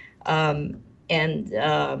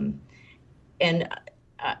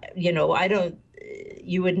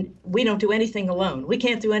 we don't do anything alone. We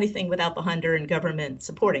can't do anything without the Honduran government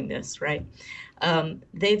supporting this, right?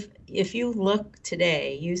 If you look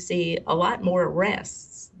today, you see a lot more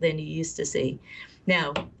arrests than you used to see.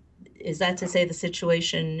 Now, is that to say the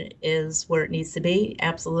situation is where it needs to be?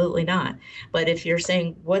 Absolutely not. But if you're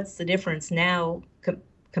saying what's the difference now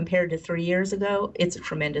compared to 3 years ago, it's a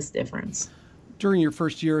tremendous difference. During your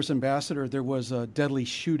first year as ambassador, there was a deadly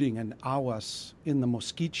shooting in Aguas in the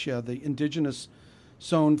Mosquitia, the indigenous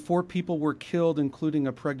zone. 4 people were killed, including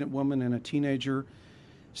a pregnant woman and a teenager.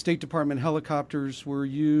 State Department helicopters were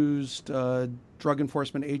used. Drug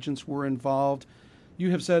enforcement agents were involved. You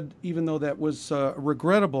have said, even though that was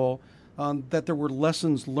regrettable, that there were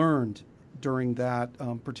lessons learned during that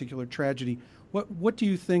particular tragedy. What do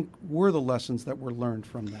you think were the lessons that were learned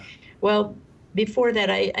from that? Well, before that,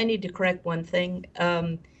 I need to correct one thing.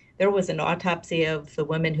 There was an autopsy of the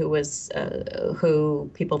woman who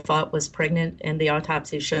people thought was pregnant, and the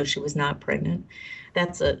autopsy shows she was not pregnant.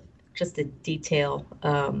 That's just a detail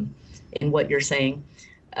in what you're saying,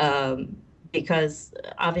 because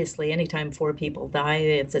obviously anytime 4 people die,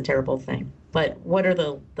 it's a terrible thing. But what are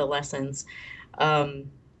the lessons? There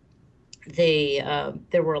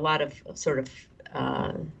were a lot of sort of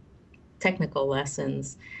technical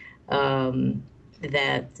lessons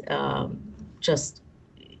that just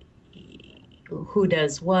who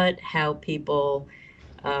does what, how people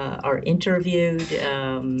are interviewed,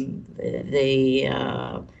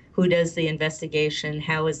 who does the investigation,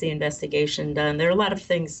 how is the investigation done. There are a lot of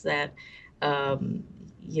things that,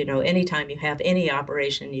 anytime you have any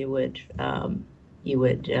operation, you would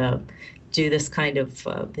do this kind of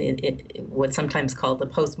what's sometimes called the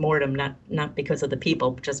post-mortem, not because of the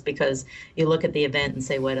people, but just because you look at the event and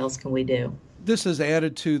say, what else can we do? This has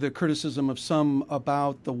added to the criticism of some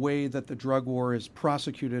about the way that the drug war is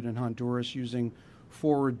prosecuted in Honduras, using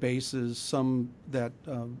forward bases, some that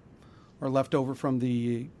are left over from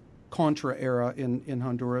the Contra era in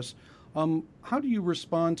Honduras. How do you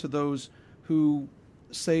respond to those who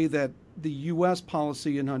say that the U.S.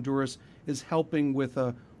 policy in Honduras is helping with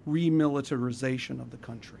a remilitarization of the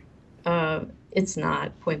country? It's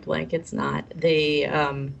not, point blank, it's not.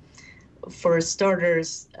 For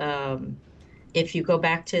starters, if you go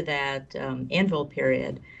back to that Anvil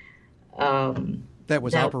period. That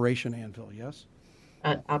was Operation Anvil, yes?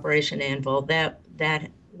 Operation Anvil, that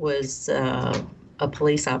was a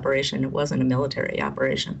police operation. It wasn't a military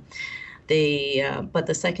operation. But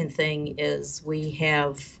the second thing is we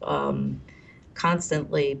have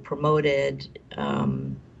constantly promoted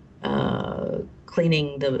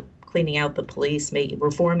cleaning out the police,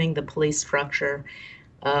 reforming the police structure,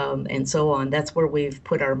 and so on. That's where we've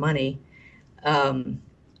put our money. There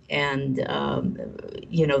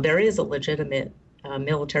is a legitimate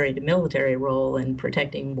military-to-military role in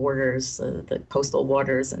protecting borders, the coastal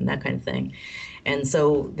waters, and that kind of thing. And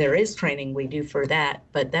so there is training we do for that,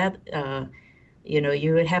 but that,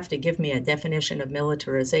 you would have to give me a definition of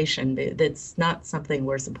militarization. That's not something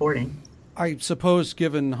we're supporting. I suppose,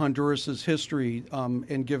 given Honduras's history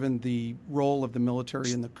and given the role of the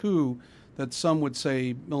military in the coup, that some would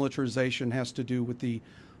say militarization has to do with the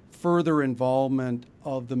further involvement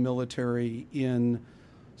of the military in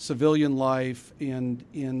civilian life and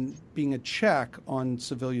in being a check on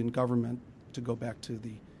civilian government, to go back to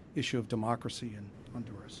the issue of democracy in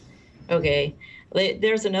Honduras. Okay.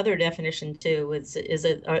 There's another definition, too.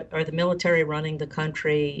 Are the military running the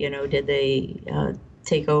country? Did they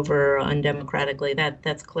take over undemocratically?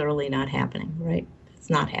 That's clearly not happening, right? It's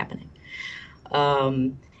not happening.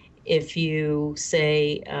 If you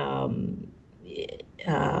say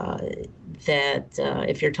that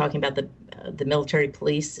if you're talking about the military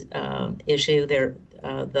police issue,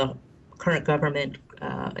 the current government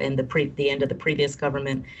and the end of the previous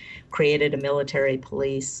government created a military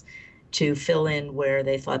police to fill in where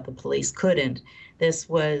they thought the police couldn't. This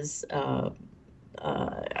was,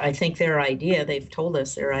 I think, their idea. They've told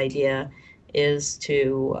us their idea is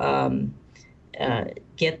to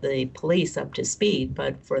get the police up to speed,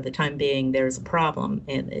 but for the time being, there's a problem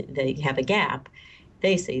and they have a gap.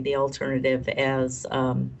 They see the alternative as,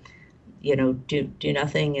 do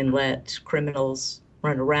nothing and let criminals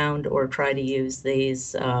run around, or try to use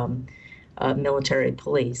these military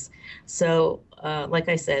police. So, like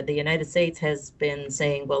I said, the United States has been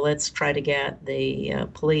saying, well, let's try to get the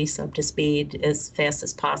police up to speed as fast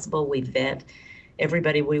as possible. We vet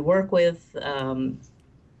everybody we work with, and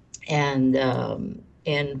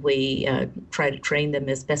we try to train them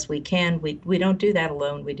as best we can. We don't do that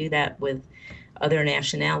alone. We do that with other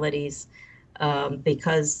nationalities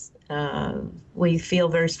because we feel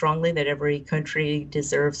very strongly that every country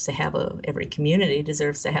deserves to have every community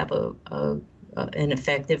deserves to have an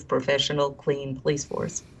effective, professional, clean police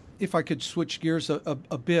force. If I could switch gears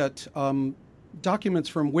a bit, documents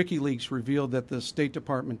from WikiLeaks revealed that the State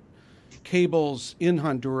Department cables in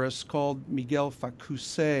Honduras called Miguel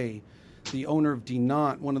Facuse, the owner of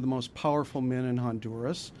DINAT, one of the most powerful men in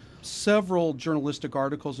Honduras. Several journalistic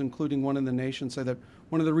articles, including one in The Nation, say that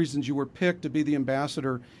one of the reasons you were picked to be the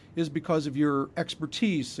ambassador is because of your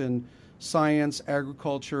expertise in science,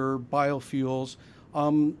 agriculture, biofuels,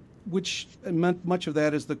 which meant much of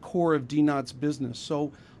that is the core of DINAT's business.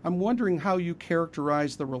 So I'm wondering how you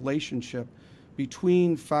characterize the relationship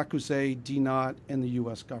between Facuse, DINAT, and the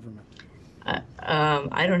U.S. government.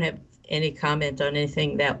 I don't have any comment on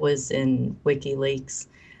anything that was in WikiLeaks.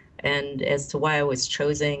 And as to why I was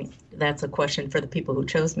chosen, that's a question for the people who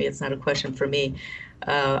chose me. It's not a question for me.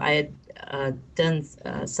 I had done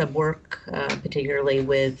some work, particularly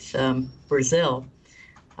with Brazil,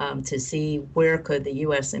 to see where could the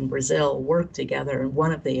U.S. and Brazil work together. And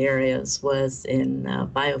one of the areas was in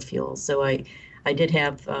biofuels. So I did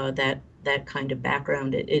have that kind of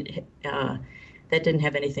background. That didn't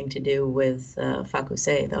have anything to do with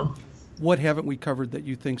Facuse, though. What haven't we covered that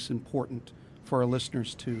you think is important for our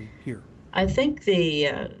listeners to hear? I think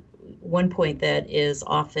the one point that is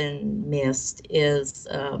often missed is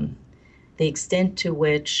the extent to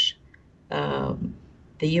which the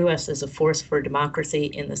U.S. is a force for democracy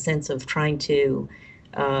in the sense of trying to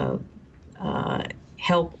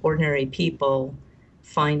help ordinary people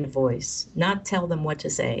find a voice, not tell them what to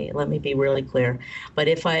say. Let me be really clear. But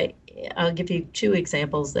I'll give you two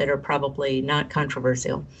examples that are probably not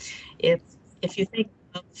controversial. If you think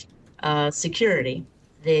of security,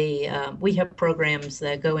 we have programs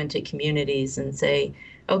that go into communities and say,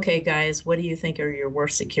 okay, guys, what do you think are your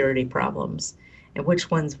worst security problems? And which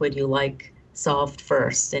ones would you like solved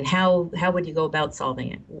first? And how would you go about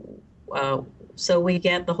solving it? So we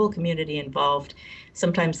get the whole community involved.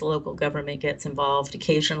 Sometimes the local government gets involved.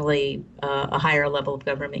 Occasionally, a higher level of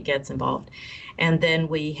government gets involved. And then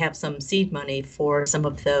we have some seed money for some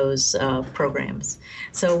of those programs.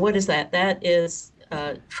 So what is that? That is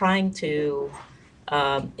trying to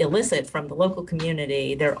elicit from the local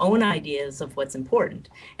community their own ideas of what's important.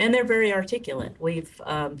 And they're very articulate. We've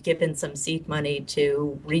given some seed money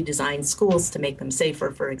to redesign schools to make them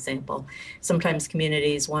safer, for example. Sometimes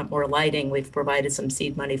communities want more lighting. We've provided some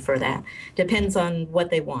seed money for that. Depends on what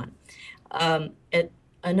they want.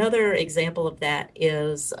 Another example of that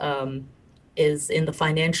is in the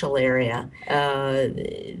financial area.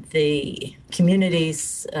 The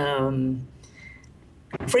communities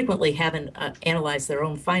frequently haven't analyzed their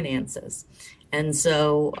own finances. And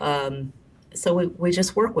so we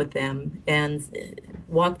just work with them and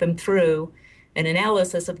walk them through an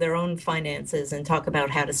analysis of their own finances and talk about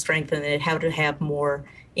how to strengthen it, how to have more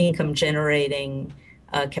income generating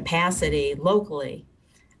capacity locally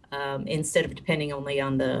instead of depending only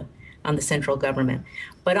on the central government.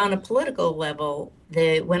 But on a political level,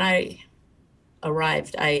 when I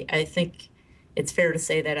arrived, I think it's fair to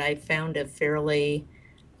say that I found a fairly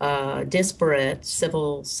disparate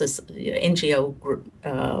civil NGO group.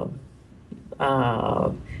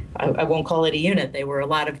 I won't call it a unit. They were a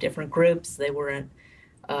lot of different groups. They weren't.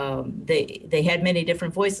 They had many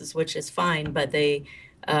different voices, which is fine, but they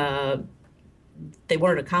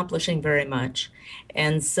weren't accomplishing very much,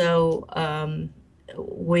 and so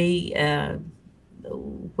we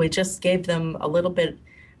just gave them a little bit,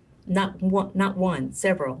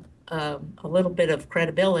 several. A little bit of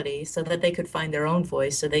credibility so that they could find their own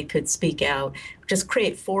voice, so they could speak out, just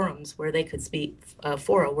create forums where they could speak,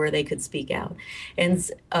 where they could speak out. And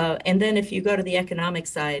then if you go to the economic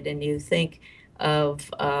side and you think of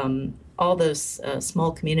all those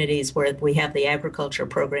small communities where we have the agriculture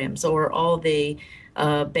programs, or all the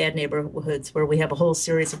bad neighborhoods where we have a whole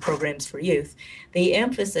series of programs for youth, the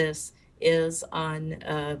emphasis is on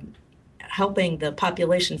helping the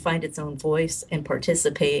population find its own voice and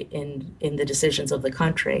participate in the decisions of the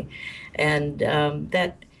country. And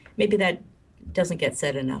that doesn't get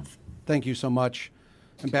said enough. Thank you so much,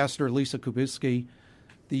 Ambassador Lisa Kubicki,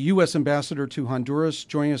 the U.S. Ambassador to Honduras,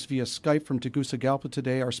 joining us via Skype from Tegucigalpa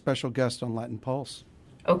today, our special guest on Latin Pulse.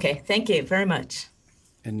 Okay, thank you very much.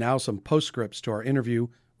 And now some postscripts to our interview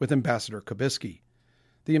with Ambassador Kubicki.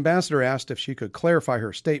 The ambassador asked if she could clarify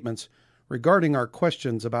her statements regarding our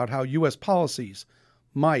questions about how U.S. policies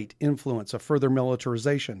might influence a further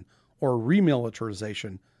militarization or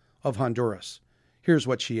remilitarization of Honduras. Here's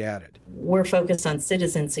what she added. We're focused on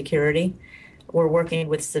citizen security. We're working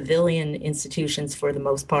with civilian institutions for the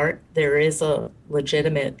most part. There is a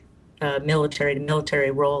legitimate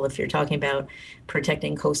military role if you're talking about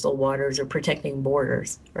protecting coastal waters or protecting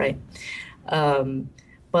borders, right?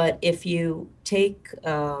 But if you take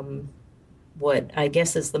what I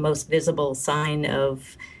guess is the most visible sign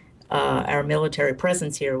of our military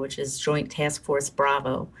presence here, which is Joint Task Force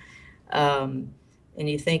Bravo. And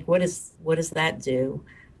you think, what does that do?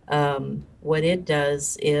 What it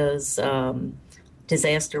does is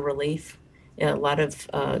disaster relief, a lot of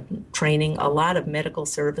training, a lot of medical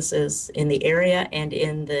services in the area and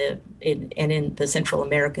in the Central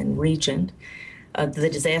American region. The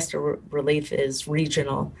disaster relief is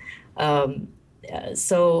regional.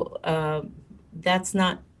 So that's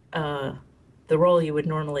not the role you would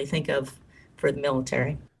normally think of for the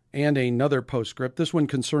military. And another postscript, this one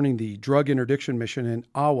concerning the drug interdiction mission in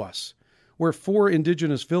Awas, where 4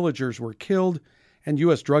 indigenous villagers were killed and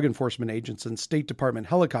U.S. drug enforcement agents and State Department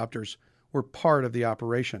helicopters were part of the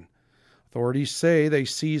operation. Authorities say they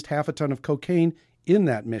seized half a ton of cocaine in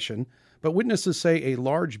that mission, but witnesses say a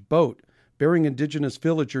large boat bearing indigenous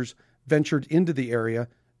villagers ventured into the area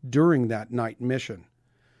during that night mission.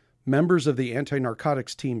 Members of the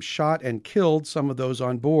anti-narcotics team shot and killed some of those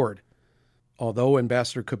on board. Although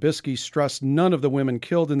Ambassador Kubicki stressed none of the women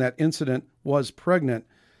killed in that incident was pregnant,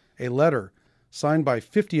 a letter signed by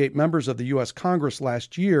 58 members of the U.S. Congress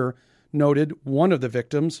last year noted one of the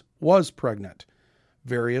victims was pregnant.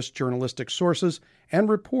 Various journalistic sources and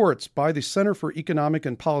reports by the Center for Economic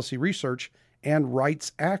and Policy Research and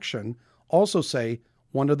Rights Action also say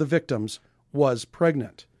one of the victims was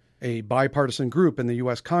pregnant. A bipartisan group in the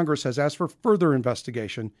U.S. Congress has asked for further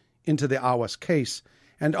investigation into the Awas case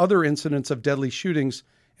and other incidents of deadly shootings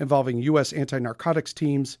involving U.S. anti-narcotics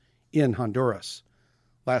teams in Honduras.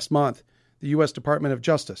 Last month, the U.S. Department of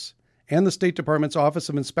Justice and the State Department's Office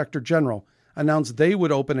of Inspector General announced they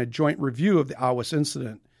would open a joint review of the Awas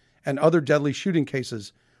incident and other deadly shooting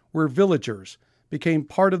cases where villagers became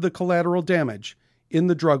part of the collateral damage in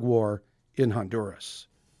the drug war in Honduras.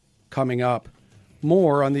 Coming up,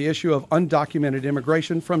 more on the issue of undocumented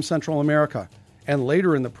immigration from Central America, and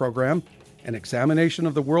later in the program, an examination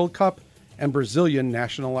of the World Cup and Brazilian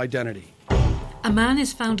national identity. A man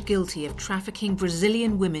is found guilty of trafficking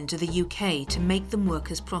Brazilian women to the UK to make them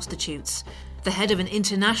work as prostitutes. The head of an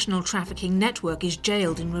international trafficking network is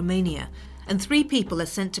jailed in Romania, and 3 people are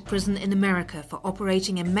sent to prison in America for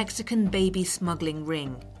operating a Mexican baby smuggling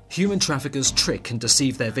ring. Human traffickers trick and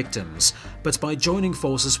deceive their victims, but by joining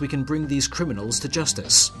forces we can bring these criminals to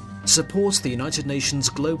justice. Support the United Nations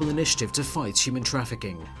Global Initiative to Fight Human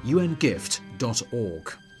Trafficking,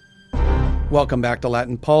 ungift.org. Welcome back to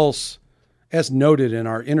Latin Pulse. As noted in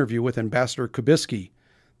our interview with Ambassador Kubicki,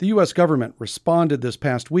 the U.S. government responded this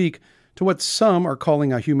past week to what some are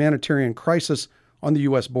calling a humanitarian crisis on the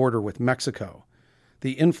U.S. border with Mexico.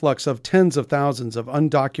 the influx of tens of thousands of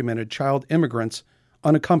undocumented child immigrants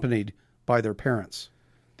unaccompanied by their parents.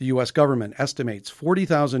 The U.S. government estimates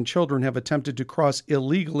 40,000 children have attempted to cross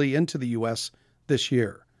illegally into the U.S. this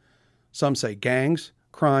year. Some say gangs,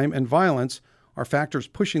 crime, and violence are factors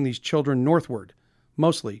pushing these children northward,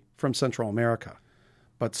 mostly from Central America.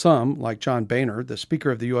 But some, like John Boehner, the Speaker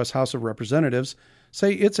of the U.S. House of Representatives,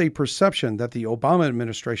 say it's a perception that the Obama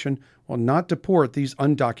administration will not deport these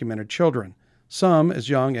undocumented children, some as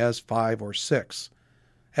young as 5 or 6.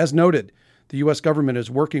 As noted, the U.S. government is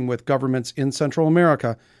working with governments in Central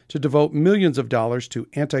America to devote millions of dollars to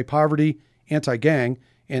anti-poverty, anti-gang,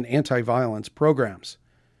 and anti-violence programs.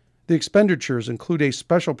 The expenditures include a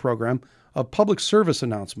special program of public service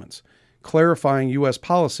announcements, clarifying U.S.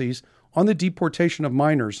 policies on the deportation of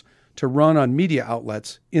minors to run on media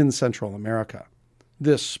outlets in Central America.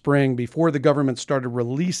 This spring, before the government started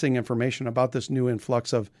releasing information about this new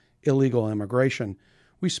influx of illegal immigration,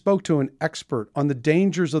 we spoke to an expert on the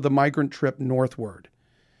dangers of the migrant trip northward.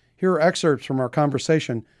 Here are excerpts from our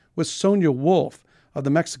conversation with Sonia Wolf of the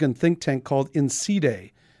Mexican think tank called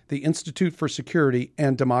INCIDE, the Institute for Security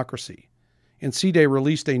and Democracy. INCIDE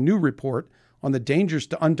released a new report on the dangers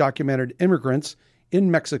to undocumented immigrants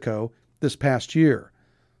in Mexico this past year.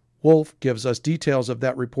 Wolf gives us details of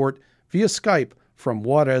that report via Skype from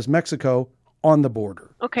Juarez, Mexico, on the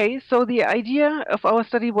border. Okay, so the idea of our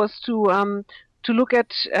study was to look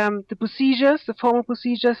at the procedures, the formal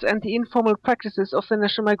procedures, and the informal practices of the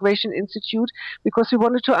National Migration Institute, because we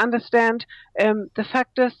wanted to understand the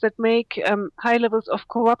factors that make high levels of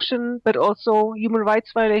corruption, but also human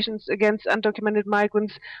rights violations against undocumented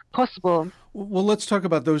migrants possible. Well, let's talk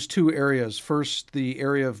about those two areas. First, the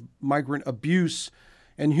area of migrant abuse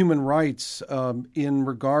and human rights in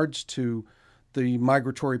regards to the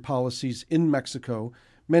migratory policies in Mexico.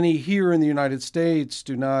 Many here in the United States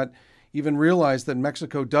do not even realize that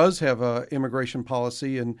Mexico does have an immigration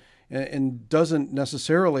policy and doesn't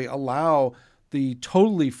necessarily allow the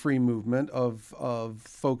totally free movement of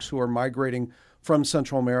folks who are migrating from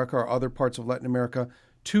Central America or other parts of Latin America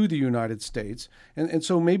to the United States. And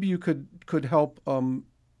so maybe you could help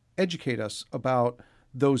educate us about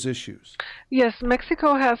those issues. Yes,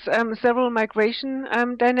 Mexico has several migration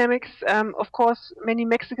dynamics. Of course, many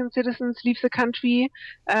Mexican citizens leave the country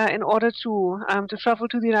in order to travel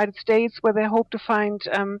to the United States, where they hope to find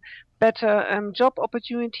better job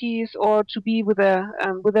opportunities or to be with their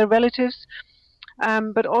relatives.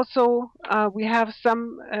 But also, we have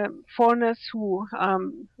some foreigners who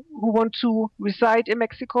want to reside in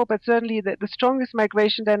Mexico. But certainly, the strongest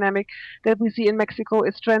migration dynamic that we see in Mexico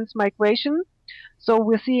is transmigration. So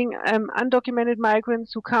we're seeing undocumented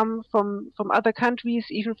migrants who come from other countries,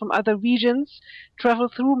 even from other regions, travel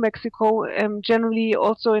through Mexico, generally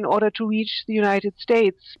also in order to reach the United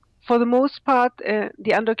States. For the most part,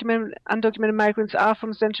 the undocumented migrants are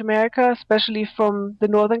from Central America, especially from the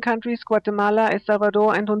northern countries, Guatemala, El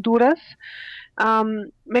Salvador, and Honduras.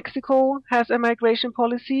 Mexico has a migration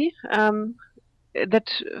policy that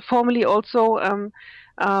formally also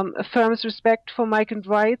affirms respect for migrant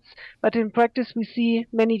rights, but in practice we see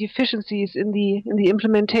many deficiencies in the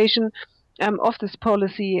implementation of this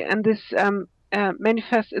policy, and this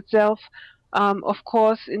manifests itself, of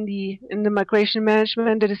course, in the migration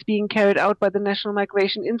management that is being carried out by the National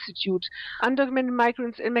Migration Institute. Undocumented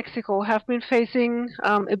migrants in Mexico have been facing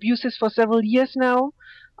abuses for several years now.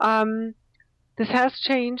 This has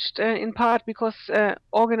changed in part because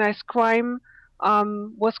organized crime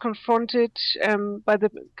was confronted by the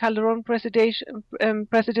Calderon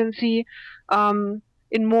presidency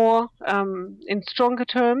in stronger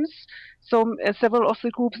terms. So several of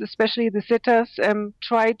the groups, especially the Zetas,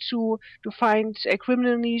 tried to find a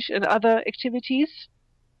criminal niche in other activities.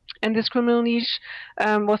 And this criminal niche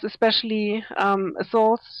was especially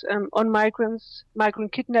assaults on migrants,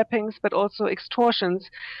 migrant kidnappings, but also extortions.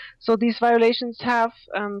 So these violations have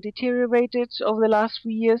deteriorated over the last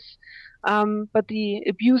few years. But the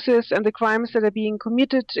abuses and the crimes that are being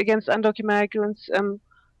committed against undocumented migrants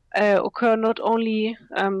occur not only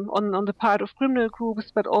on the part of criminal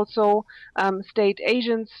groups, but also state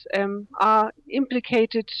agents are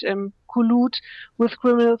implicated, collude with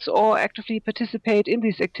criminals or actively participate in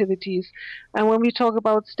these activities. And when we talk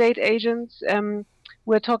about state agents,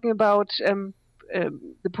 we're talking about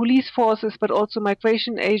the police forces, but also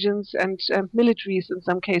migration agents and militaries in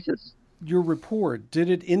some cases. Your report,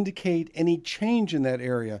 did it indicate any change in that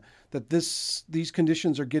area, that these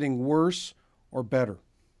conditions are getting worse or better?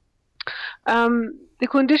 The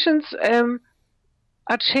conditions are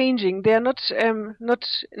changing. They are not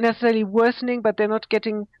necessarily worsening, but they're not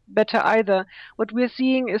getting better either. What we're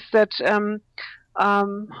seeing is that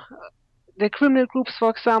The criminal groups, for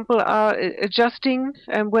example, are adjusting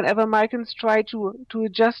whenever migrants try to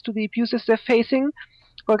adjust to the abuses they're facing.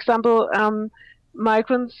 For example,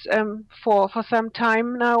 migrants for some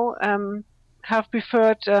time now have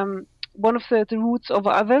preferred one of the routes over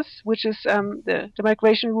others, which is the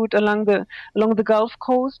migration route along the Gulf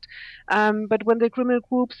Coast. But when the criminal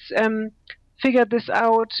groups figured this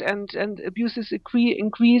out and abuses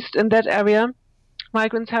increased in that area,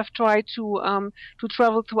 migrants have tried to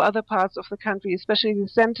travel to other parts of the country, especially the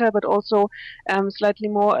center, but also slightly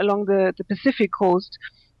more along the Pacific coast.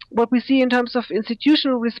 What we see in terms of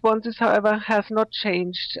institutional responses, however, has not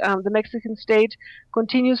changed. The Mexican state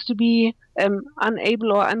continues to be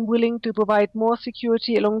unable or unwilling to provide more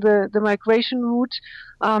security along the migration route.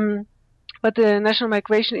 But the National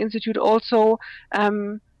Migration Institute also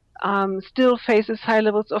still faces high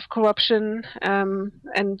levels of corruption,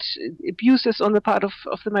 and abuses on the part of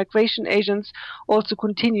the migration agents also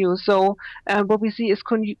continue. So what we see is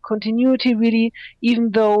continuity, really,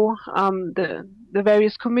 even though the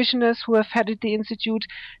various commissioners who have headed the institute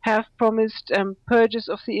have promised purges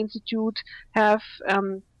of the institute, have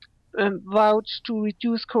vouched to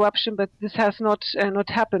reduce corruption, but this has not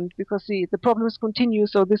happened because the problems continue.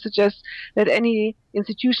 So this suggests that any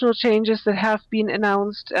institutional changes that have been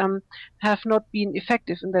announced have not been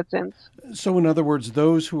effective in that sense. So in other words,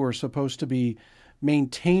 those who are supposed to be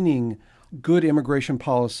maintaining good immigration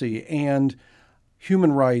policy and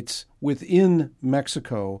human rights within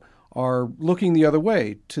Mexico are looking the other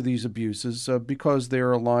way to these abuses because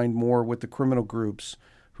they're aligned more with the criminal groups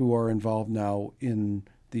who are involved now in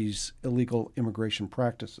these illegal immigration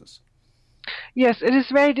practices. Yes, it is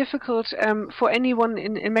very difficult for anyone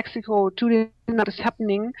in Mexico to know what is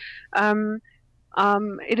happening.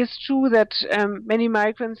 It is true that many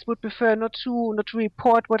migrants would prefer not to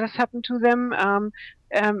report what has happened to them,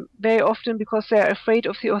 very often because they are afraid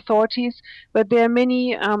of the authorities. But there are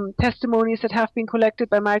many testimonies that have been collected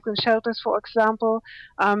by migrant shelters, for example.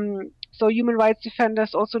 So human rights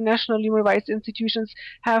defenders, also national human rights institutions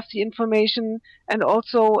have the information, and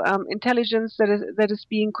also intelligence that is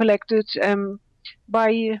being collected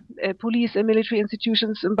by police and military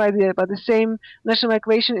institutions and by the same National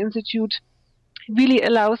Migration Institute really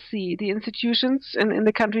allows the institutions in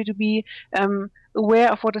the country to be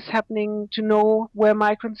aware of what is happening, to know where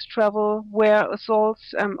migrants travel, where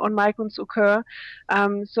assaults on migrants occur.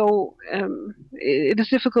 So it is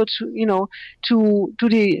difficult to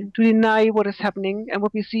deny what is happening, and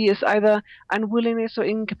what we see is either unwillingness or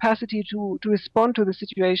incapacity to respond to the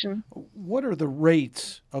situation. What are the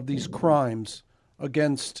rates of these crimes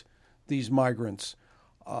against these migrants?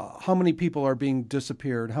 How many people are being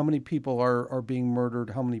disappeared? How many people are being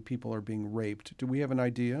murdered? How many people are being raped? Do we have an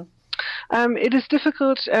idea? It is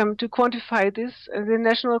difficult to quantify this. The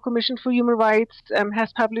National Commission for Human Rights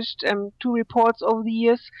has published 2 reports over the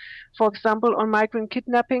years, for example, on migrant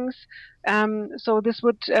kidnappings. So this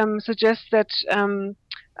would suggest that,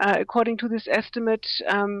 according to this estimate,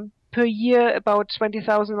 per year, about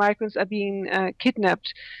 20,000 migrants are being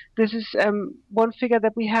kidnapped. This is one figure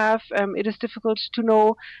that we have. It is difficult to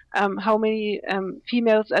know how many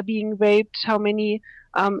females are being raped, how many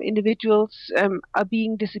individuals are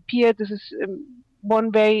being disappeared. This is one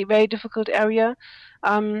very, very difficult area.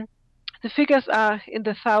 The figures are in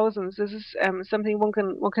the thousands. This is something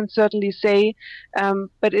one can certainly say,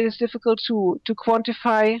 but it is difficult to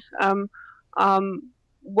quantify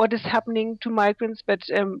what is happening to migrants. But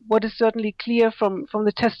what is certainly clear from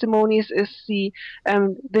the testimonies is the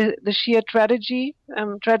sheer tragedy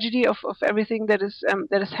of everything that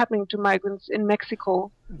is happening to migrants in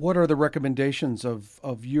Mexico. What are the recommendations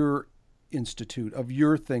of your institute, of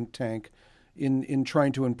your think tank, in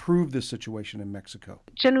trying to improve this situation in Mexico?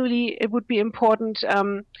 Generally, it would be important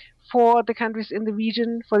for the countries in the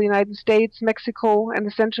region, for the United States, Mexico, and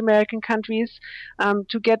the Central American countries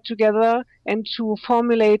to get together and to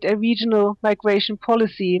formulate a regional migration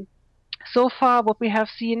policy. So far, what we have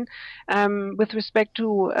seen with respect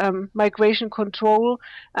to migration control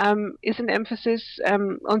is an emphasis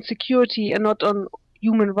on security and not on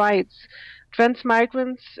human rights. Trans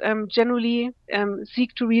migrants generally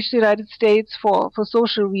seek to reach the United States for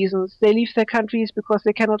social reasons. They leave their countries because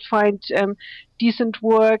they cannot find decent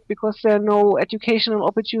work, because there are no educational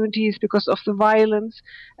opportunities, because of the violence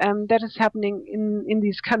that is happening in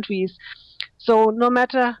these countries. So no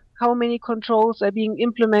matter how many controls are being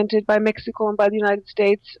implemented by Mexico and by the United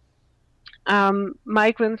States,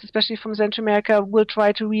 migrants, especially from Central America, will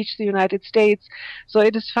try to reach the United States. So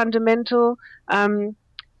it is fundamental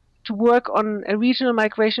work on a regional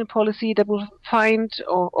migration policy that will find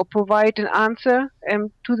or provide an answer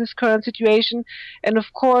to this current situation. And of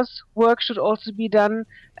course, work should also be done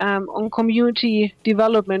on community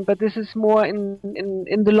development, but this is more in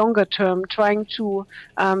the longer term, trying to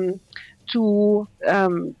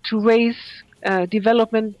raise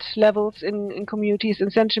development levels in communities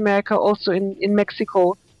in Central America, also in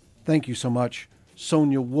Mexico. Thank you so much.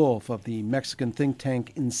 Sonia Wolf of the Mexican think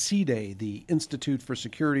tank INCIDE, the Institute for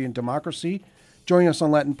Security and Democracy, joining us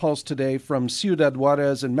on Latin Pulse today from Ciudad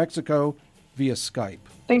Juarez in Mexico via Skype.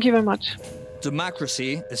 Thank you very much.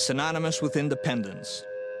 Democracy is synonymous with independence.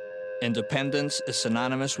 Independence is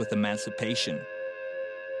synonymous with emancipation.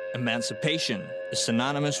 Emancipation is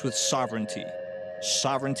synonymous with sovereignty.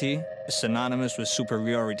 Sovereignty is synonymous with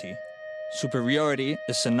superiority. Superiority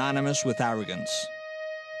is synonymous with arrogance.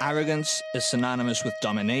 Arrogance is synonymous with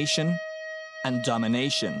domination, and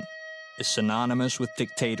domination is synonymous with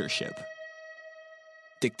dictatorship.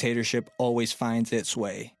 Dictatorship always finds its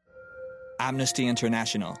way. Amnesty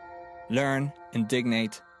International. Learn,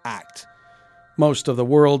 indignate, act. Most of the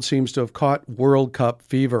world seems to have caught World Cup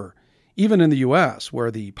fever. Even in the U.S., where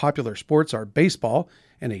the popular sports are baseball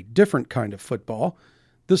and a different kind of football,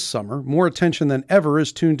 this summer, more attention than ever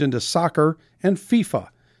is tuned into soccer and FIFA,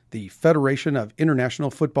 the Federation of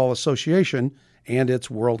International Football Association, and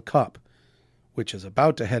its World Cup, which is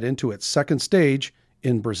about to head into its second stage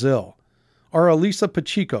in Brazil. Our Elisa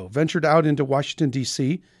Pacheco ventured out into Washington,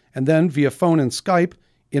 D.C., and then via phone and Skype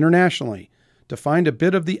internationally to find a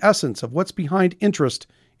bit of the essence of what's behind interest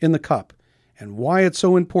in the Cup and why it's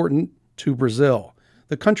so important to Brazil,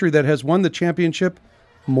 the country that has won the championship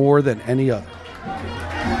more than any other.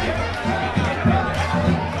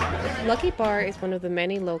 Lucky Bar is one of the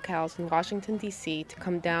many locales in Washington, D.C. to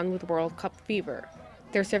come down with World Cup fever.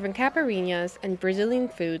 They're serving caipirinhas and Brazilian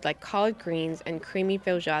food like collard greens and creamy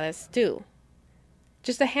feijoada stew.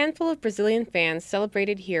 Just a handful of Brazilian fans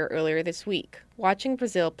celebrated here earlier this week, watching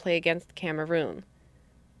Brazil play against Cameroon.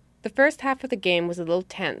 The first half of the game was a little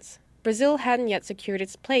tense. Brazil hadn't yet secured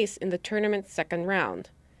its place in the tournament's second round,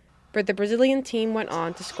 but the Brazilian team went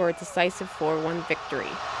on to score a decisive 4-1 victory.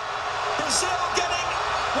 Brazil getting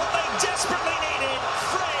what they desperately needed.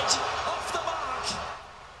 Fred off the mark.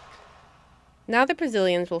 Now the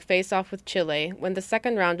Brazilians will face off with Chile when the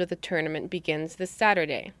second round of the tournament begins this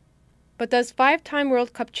Saturday. But does five-time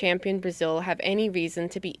World Cup champion Brazil have any reason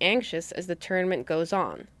to be anxious as the tournament goes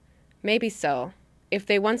on? Maybe so, if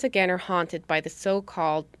they once again are haunted by the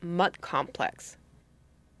so-called mutt complex.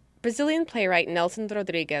 Brazilian playwright Nelson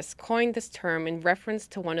Rodrigues coined this term in reference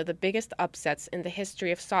to one of the biggest upsets in the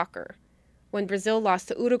history of soccer, when Brazil lost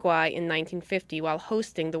to Uruguay in 1950 while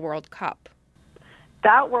hosting the World Cup.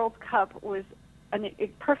 That World Cup was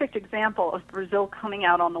a perfect example of Brazil coming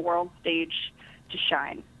out on the world stage to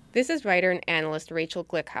shine. This is writer and analyst Rachel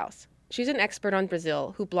Glickhouse. She's an expert on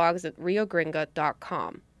Brazil who blogs at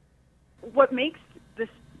riogringa.com. What makes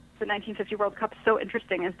the 1950 World Cup so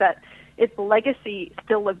interesting is that its legacy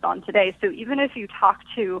still lives on today. So even if you talk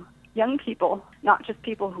to young people, not just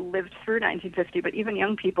people who lived through 1950, but even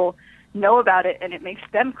young people know about it, and it makes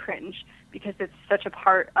them cringe because it's such a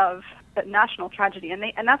part of a national tragedy. And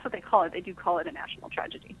that's what they call it. They do call it a national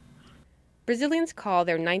tragedy. Brazilians call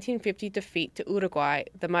their 1950 defeat to Uruguay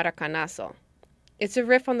the Maracanazo. It's a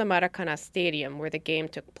riff on the Maracanã Stadium where the game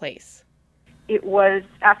took place. It was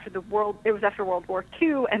after World War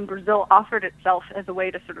II, and Brazil offered itself as a way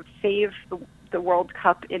to sort of save the World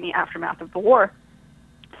Cup in the aftermath of the war.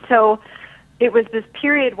 So it was this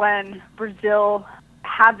period when Brazil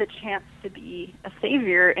had the chance to be a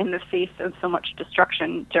savior in the face of so much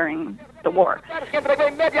destruction during the war.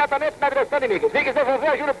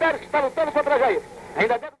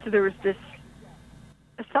 So there was this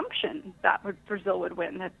assumption that Brazil would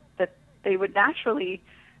win, that they would naturally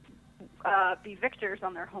be victors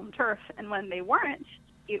on their home turf, and when they weren't,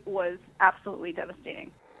 it was absolutely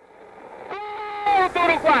devastating.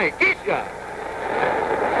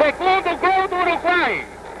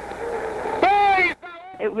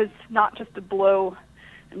 It was not just a blow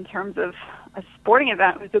in terms of a sporting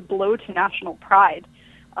event, it was a blow to national pride,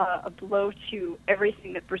 a blow to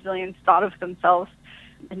everything that Brazilians thought of themselves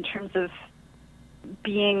in terms of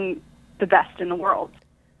being the best in the world.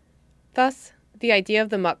 Thus, the idea of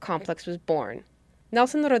the mutt complex was born.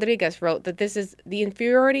 Nelson Rodrigues wrote that this is the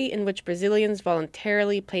inferiority in which Brazilians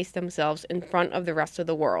voluntarily place themselves in front of the rest of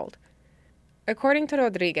the world. According to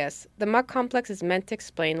Rodrigues, the mutt complex is meant to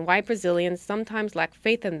explain why Brazilians sometimes lack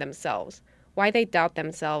faith in themselves, why they doubt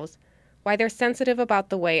themselves, why they're sensitive about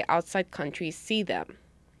the way outside countries see them.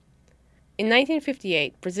 In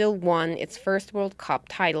 1958, Brazil won its first World Cup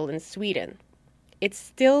title in Sweden. it's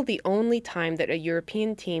still the only time that a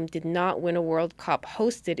European team did not win a World Cup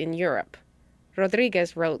hosted in Europe.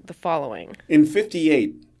 Rodriguez wrote the following. In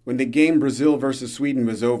 '58, when the game Brazil versus Sweden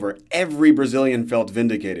was over, every Brazilian felt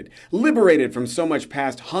vindicated, liberated from so much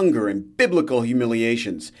past hunger and biblical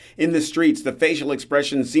humiliations. In the streets, the facial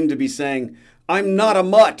expressions seemed to be saying, "I'm not a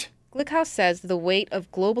mutt." Glickhouse says the weight of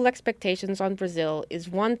global expectations on Brazil is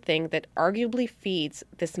one thing that arguably feeds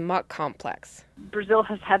this mutt complex. Brazil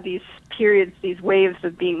has had these periods, these waves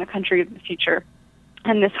of being the country of the future,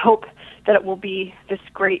 and this hope that it will be this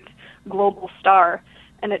great global star,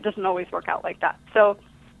 and it doesn't always work out like that. So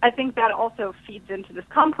I think that also feeds into this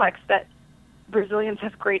complex that Brazilians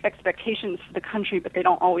have great expectations for the country, but they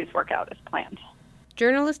don't always work out as planned.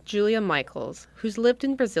 Journalist Julia Michaels, who's lived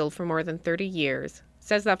in Brazil for more than 30 years,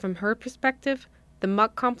 says that from her perspective, the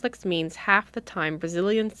mutt complex means half the time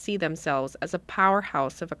Brazilians see themselves as a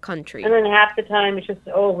powerhouse of a country. And then half the time it's just,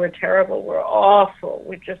 oh, we're terrible, we're awful,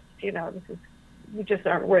 we just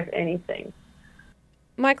aren't worth anything.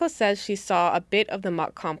 Michael says she saw a bit of the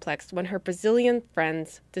mutt complex when her Brazilian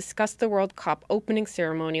friends discussed the World Cup opening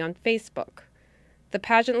ceremony on Facebook. The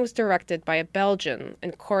pageant was directed by a Belgian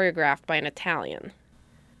and choreographed by an Italian.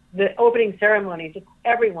 The opening ceremony, just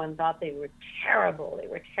everyone thought they were terrible. They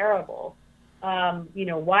were terrible.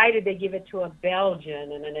 Why did they give it to a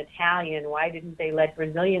Belgian and an Italian? Why didn't they let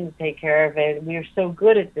Brazilians take care of it? We're so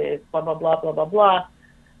good at this, blah, blah, blah, blah, blah, blah.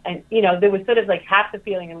 And, there was sort of like half the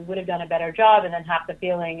feeling of we would have done a better job, and then half the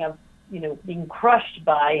feeling of, being crushed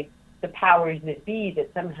by the powers that be,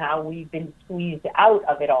 that somehow we've been squeezed out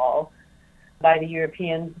of it all by the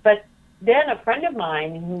Europeans. But then a friend of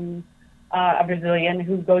mine who a Brazilian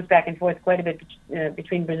who goes back and forth quite a bit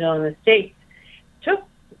between Brazil and the States, took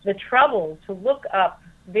the trouble to look up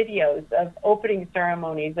videos of opening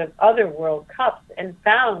ceremonies of other World Cups and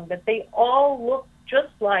found that they all looked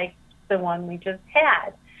just like the one we just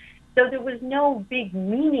had. So there was no big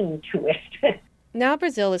meaning to it. Now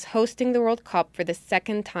Brazil is hosting the World Cup for the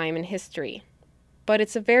second time in history. But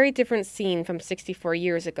it's a very different scene from 64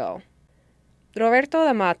 years ago. Roberto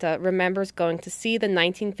da Mata remembers going to see the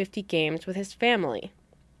 1950 games with his family.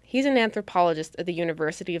 He's an anthropologist at the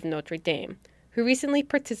University of Notre Dame, who recently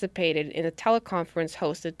participated in a teleconference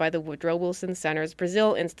hosted by the Woodrow Wilson Center's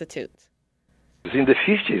Brazil Institute. In the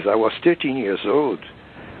 50s, I was 13 years old.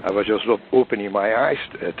 I was just opening my eyes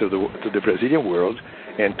to the Brazilian world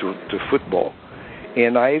and to football.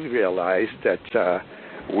 And I realized that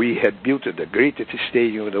we had built the greatest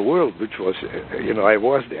stadium in the world, which was, I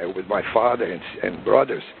was there with my father and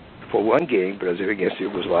brothers for one game, Brazil against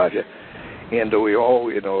Yugoslavia. And we all,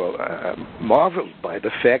 marveled by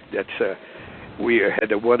the fact that we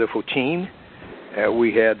had a wonderful team.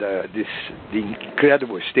 We had the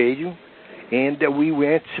incredible stadium. And we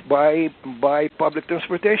went by public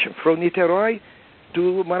transportation from Niterói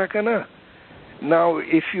to Maracanã. Now,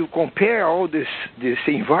 if you compare all this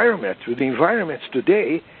environment with the environments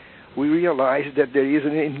today, we realize that there is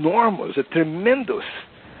a tremendous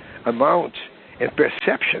amount and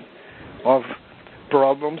perception of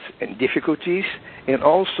problems and difficulties and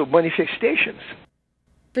also manifestations.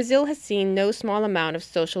 Brazil has seen no small amount of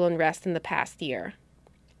social unrest in the past year.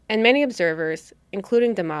 And many observers,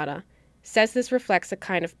 including da Mata, says this reflects a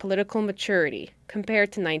kind of political maturity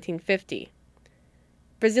compared to 1950.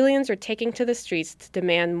 Brazilians are taking to the streets to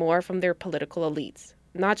demand more from their political elites,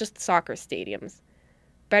 not just soccer stadiums.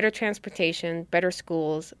 Better transportation, better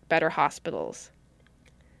schools, better hospitals.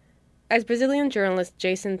 As Brazilian journalist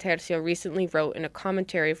Jason Tercio recently wrote in a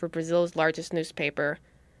commentary for Brazil's largest newspaper,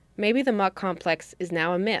 maybe the mutt complex is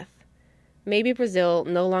now a myth. Maybe Brazil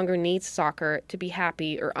no longer needs soccer to be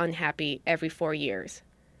happy or unhappy every 4 years.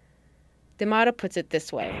 Da Mata puts it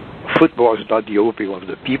this way. Football is not the opium of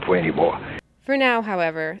the people anymore. For now,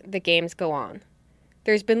 however, the games go on.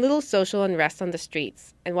 There's been little social unrest on the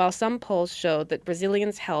streets, and while some polls showed that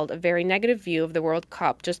Brazilians held a very negative view of the World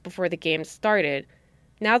Cup just before the games started,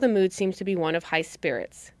 now the mood seems to be one of high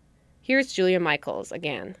spirits. Here's Julia Michaels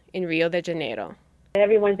again, in Rio de Janeiro.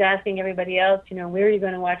 Everyone's asking everybody else, where are you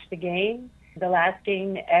going to watch the game? The last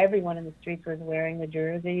game, everyone in the streets was wearing the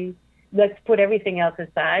jersey. Let's put everything else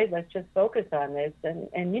aside. Let's just focus on this. And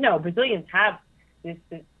Brazilians have this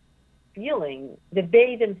feeling that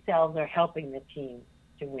they themselves are helping the team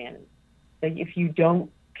to win. But if you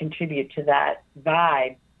don't contribute to that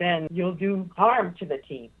vibe, then you'll do harm to the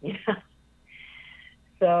team.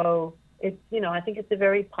 So it's, I think it's a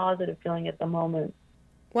very positive feeling at the moment.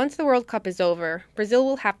 Once the World Cup is over, Brazil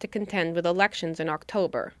will have to contend with elections in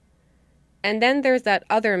October. And then there's that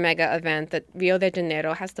other mega event that Rio de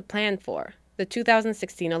Janeiro has to plan for, the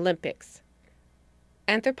 2016 Olympics.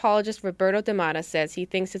 Anthropologist Roberto D'Amata says he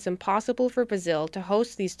thinks it's impossible for Brazil to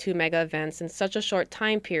host these two mega events in such a short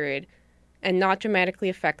time period and not dramatically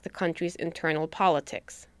affect the country's internal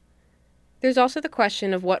politics. There's also the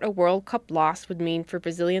question of what a World Cup loss would mean for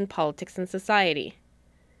Brazilian politics and society.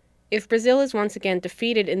 If Brazil is once again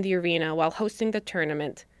defeated in the arena while hosting the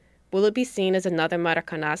tournament, will it be seen as another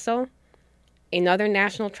Maracanazo? Another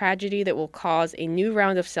national tragedy that will cause a new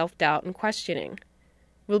round of self-doubt and questioning?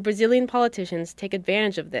 Will Brazilian politicians take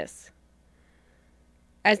advantage of this?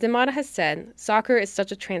 As D'Amata has said, soccer is such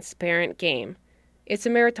a transparent game. It's a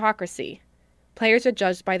meritocracy. Players are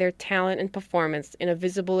judged by their talent and performance in a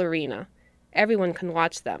visible arena. Everyone can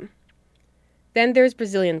watch them. Then there's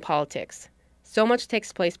Brazilian politics. So much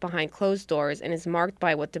takes place behind closed doors and is marked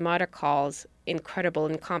by what D'Amata calls incredible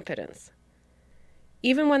incompetence.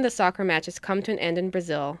 Even when the soccer matches come to an end in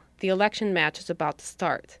Brazil, the election match is about to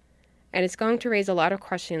start. And it's going to raise a lot of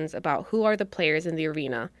questions about who are the players in the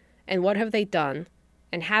arena and what have they done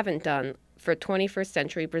and haven't done for 21st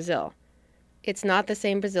century Brazil. It's not the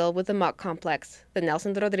same Brazil with the muck complex that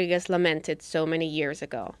Nelson Rodriguez lamented so many years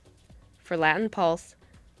ago. For Latin Pulse,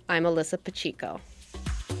 I'm Alyssa Pacheco.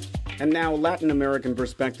 And now Latin American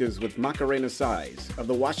perspectives with Macarena Sais of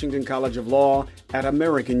the Washington College of Law at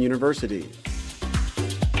American University.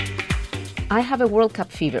 I have a World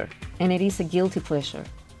Cup fever, and it is a guilty pleasure.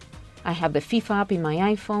 I have the FIFA app in my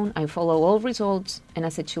iPhone, I follow all results, and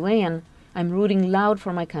as a Chilean, I'm rooting loud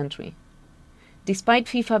for my country. Despite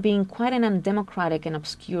FIFA being quite an undemocratic and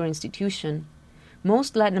obscure institution,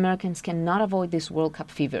 most Latin Americans cannot avoid this World Cup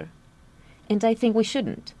fever. And I think we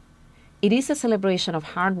shouldn't. It is a celebration of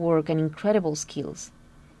hard work and incredible skills.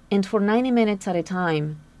 And for 90 minutes at a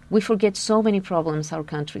time, we forget so many problems our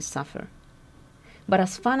countries suffer. But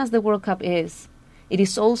as fun as the World Cup is, it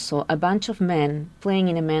is also a bunch of men playing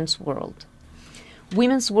in a men's world.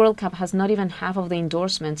 Women's World Cup has not even half of the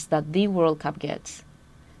endorsements that the World Cup gets.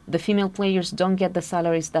 The female players don't get the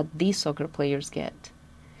salaries that the soccer players get.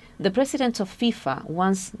 The president of FIFA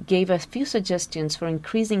once gave a few suggestions for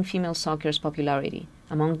increasing female soccer's popularity.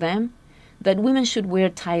 Among them, that women should wear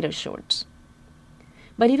tighter shorts.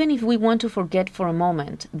 But even if we want to forget for a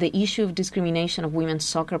moment the issue of discrimination of women's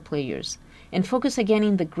soccer players and focus again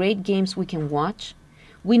in the great games we can watch,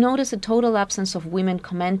 we notice a total absence of women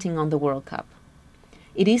commenting on the World Cup.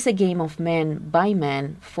 It is a game of men by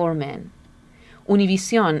men for men.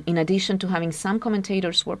 Univision, in addition to having some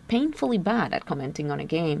commentators who are painfully bad at commenting on a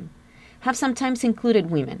game, have sometimes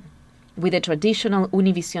included women. With the traditional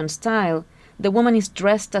Univision style, the woman is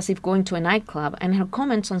dressed as if going to a nightclub, and her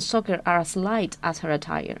comments on soccer are as light as her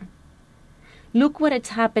attire. Look what is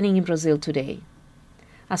happening in Brazil today.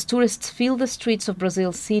 As tourists fill the streets of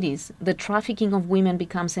Brazil's cities, the trafficking of women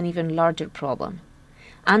becomes an even larger problem.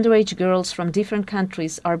 Underage girls from different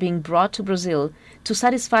countries are being brought to Brazil to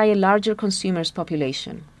satisfy a larger consumer's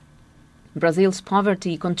population. Brazil's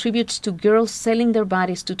poverty contributes to girls selling their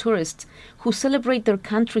bodies to tourists who celebrate their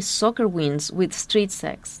country's soccer wins with street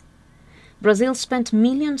sex. Brazil spent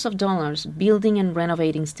millions of dollars building and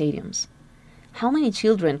renovating stadiums. How many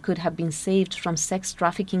children could have been saved from sex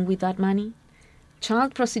trafficking with that money?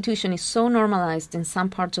 Child prostitution is so normalized in some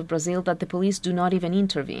parts of Brazil that the police do not even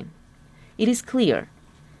intervene. It is clear.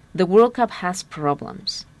 The World Cup has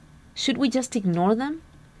problems. Should we just ignore them?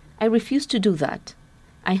 I refuse to do that.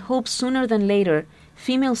 I hope sooner than later,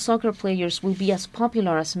 female soccer players will be as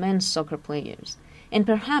popular as men's soccer players, and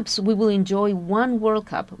perhaps we will enjoy one World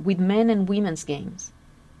Cup with men and women's games.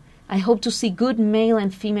 I hope to see good male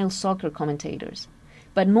and female soccer commentators.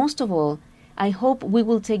 But most of all, I hope we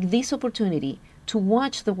will take this opportunity to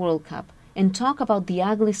watch the World Cup and talk about the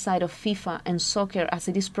ugly side of FIFA and soccer as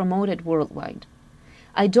it is promoted worldwide.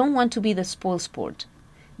 I don't want to be the spoilsport,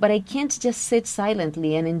 but I can't just sit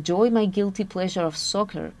silently and enjoy my guilty pleasure of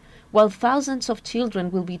soccer while thousands of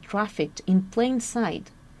children will be trafficked in plain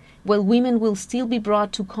sight, while women will still be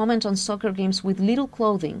brought to comment on soccer games with little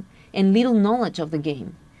clothing and little knowledge of the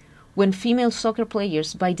game, when female soccer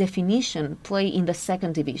players by definition play in the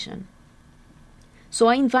second division. So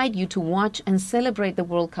I invite you to watch and celebrate the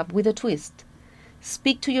World Cup with a twist.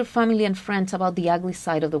 Speak to your family and friends about the ugly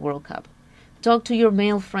side of the World Cup. Talk to your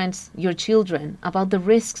male friends, your children, about the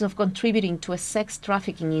risks of contributing to a sex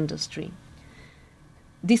trafficking industry.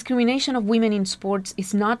 Discrimination of women in sports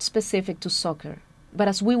is not specific to soccer, but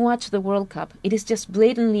as we watch the World Cup, it is just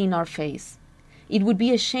blatantly in our face. It would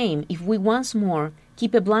be a shame if we once more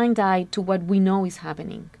keep a blind eye to what we know is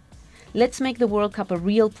happening. Let's make the World Cup a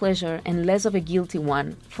real pleasure and less of a guilty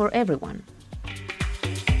one for everyone.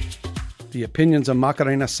 The opinions of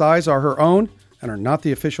Macarena Sais are her own and are not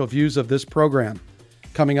the official views of this program.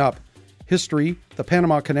 Coming up, history, the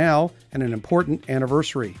Panama Canal, and an important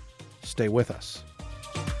anniversary. Stay with us.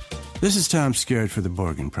 This is Tom Skerritt for the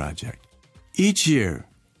Borgen Project. Each year,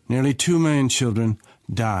 nearly 2 million children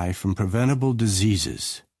die from preventable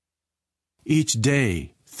diseases. Each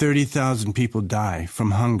day, 30,000 people die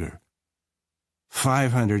from hunger.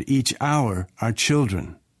 500 each hour are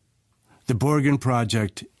children. The Borgen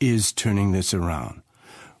Project is turning this around.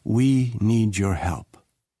 We need your help.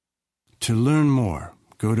 To learn more,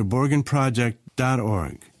 go to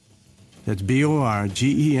borgenproject.org. That's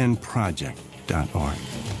BORGEN project.org.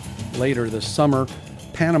 Later this summer,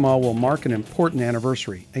 Panama will mark an important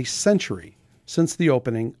anniversary, a century since the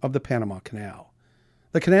opening of the Panama Canal.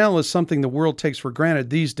 The canal is something the world takes for granted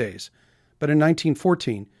these days, but in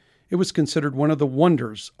 1914, it was considered one of the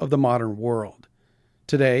wonders of the modern world.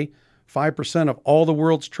 Today, 5% of all the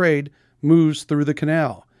world's trade moves through the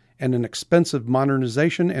canal, and an expensive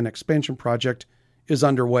modernization and expansion project is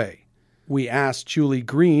underway. We asked Julie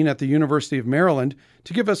Green at the University of Maryland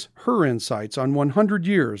to give us her insights on 100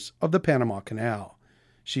 years of the Panama Canal.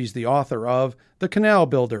 She's the author of The Canal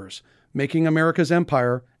Builders, Making America's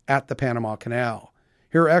Empire at the Panama Canal.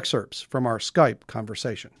 Here are excerpts from our Skype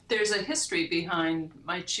conversation. There's a history behind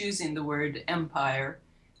my choosing the word empire.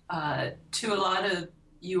 To a lot of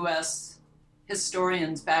U.S.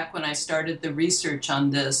 historians, back when I started the research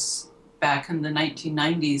on this back in the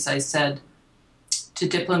 1990s, I said to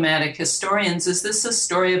diplomatic historians, is this a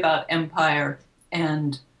story about empire?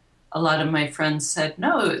 And a lot of my friends said,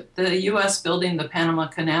 no, the U.S. building the Panama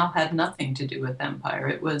Canal had nothing to do with empire.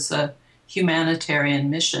 It was a humanitarian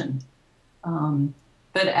mission.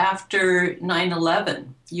 But after 9/11,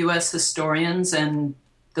 U.S. historians and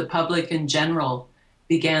the public in general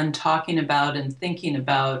began talking about and thinking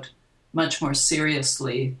about much more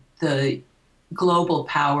seriously the global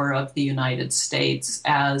power of the United States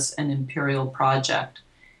as an imperial project.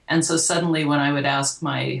 And so suddenly when I would ask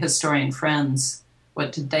my historian friends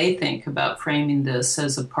what did they think about framing this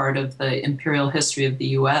as a part of the imperial history of the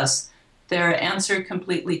U.S., their answer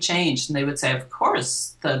completely changed. And they would say, of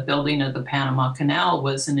course, the building of the Panama Canal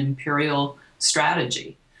was an imperial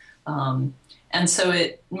strategy. And so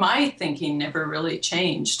my thinking never really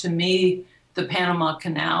changed. To me, the Panama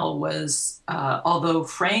Canal was, although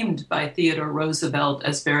framed by Theodore Roosevelt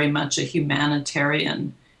as very much a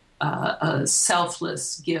humanitarian, a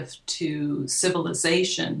selfless gift to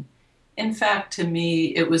civilization, in fact, to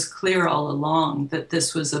me, it was clear all along that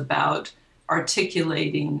this was about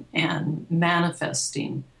articulating and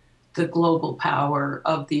manifesting the global power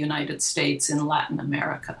of the United States in Latin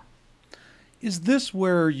America. Is this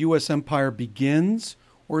where U.S. empire begins,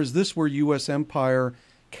 or is this where U.S. empire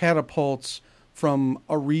catapults from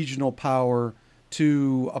a regional power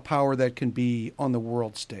to a power that can be on the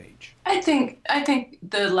world stage? I think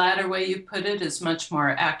the latter way you put it is much more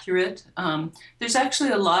accurate. There's actually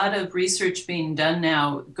a lot of research being done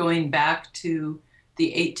now going back to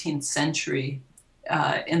the 18th century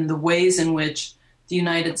in the ways in which the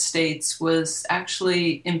United States was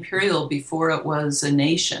actually imperial before it was a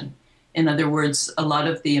nation. In other words, a lot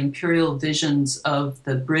of the imperial visions of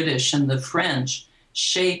the British and the French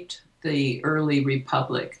shaped the early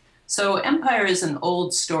republic. So empire is an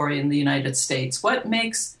old story in the United States. What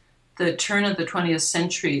makes the turn of the 20th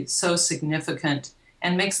century so significant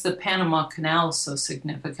and makes the Panama Canal so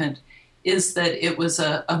significant is that it was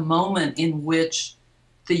a moment in which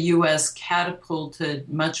the U.S. catapulted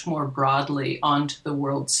much more broadly onto the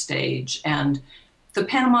world stage. And the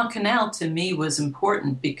Panama Canal, to me, was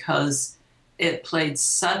important because it played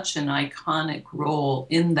such an iconic role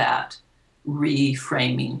in that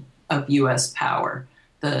reframing of U.S. power.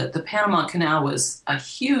 The Panama Canal was a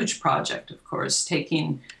huge project, of course,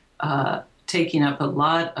 taking up a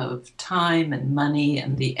lot of time and money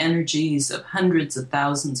and the energies of hundreds of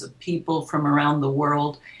thousands of people from around the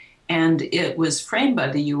world. And it was framed by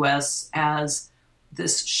the U.S. as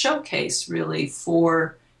this showcase, really,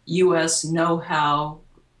 for U.S. know-how,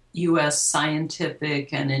 U.S.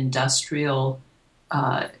 scientific and industrial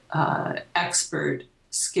expert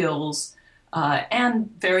skills, and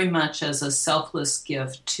very much as a selfless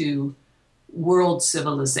gift to world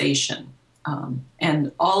civilization.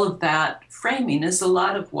 And all of that framing is a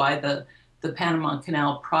lot of why the Panama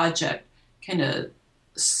Canal project kind of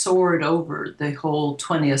soared over the whole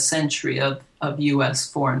 20th century of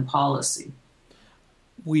U.S. foreign policy.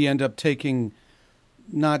 We end up taking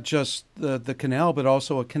not just the canal, but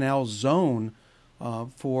also a canal zone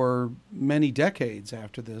for many decades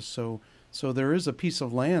after this. So there is a piece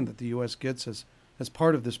of land that the U.S. gets as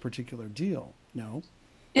part of this particular deal. No?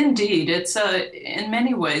 Indeed. It's in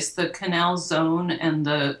many ways, the canal zone and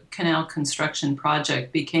the canal construction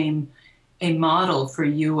project became a model for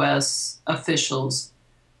U.S. officials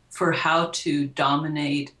for how to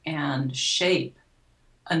dominate and shape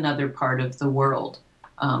another part of the world.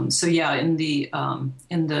 In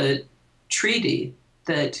the treaty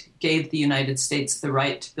that gave the United States the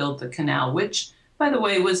right to build the canal, which, by the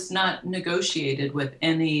way, was not negotiated with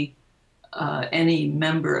any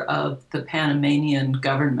member of the Panamanian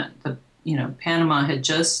government. Panama had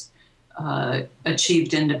just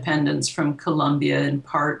achieved independence from Colombia, in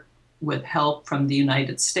part with help from the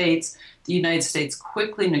United States. The United States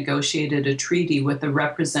quickly negotiated a treaty with a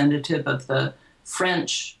representative of the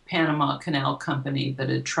French Panama Canal Company that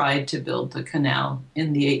had tried to build the canal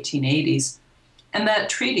in the 1880s. And that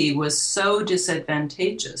treaty was so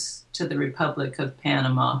disadvantageous to the Republic of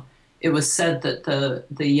Panama. It was said that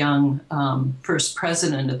the young first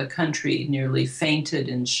president of the country nearly fainted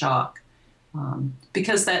in shock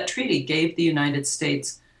because that treaty gave the United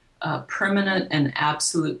States permanent and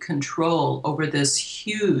absolute control over this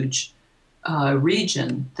huge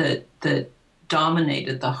region that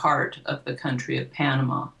dominated the heart of the country of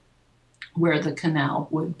Panama, where the canal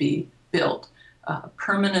would be built.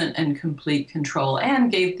 Permanent and complete control,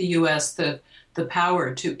 and gave the U.S. the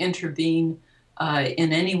power to intervene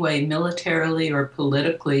in any way, militarily or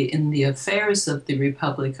politically, in the affairs of the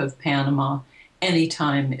Republic of Panama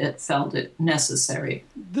anytime it felt it necessary.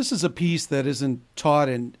 This is a piece that isn't taught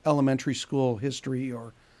in elementary school history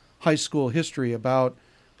or high school history about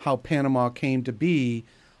how Panama came to be.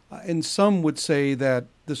 And some would say that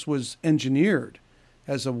this was engineered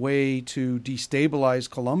as a way to destabilize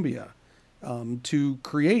Colombia, to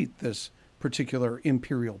create this particular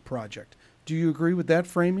imperial project. Do you agree with that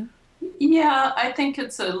framing? Yeah, I think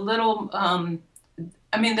it's a little,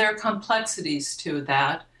 there are complexities to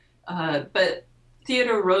that, but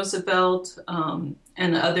Theodore Roosevelt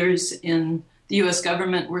and others in the U.S.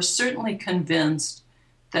 government were certainly convinced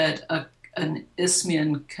that an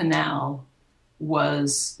Isthmian canal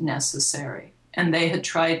was necessary. And they had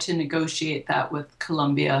tried to negotiate that with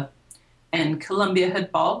Colombia, and Colombia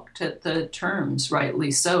had balked at the terms,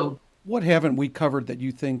 rightly so. What haven't we covered that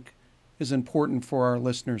you think is important for our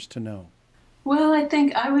listeners to know? Well, I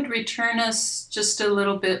think I would return us just a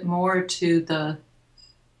little bit more to that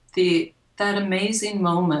amazing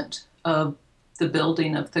moment of the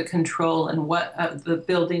building of the control and the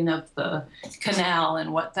building of the canal,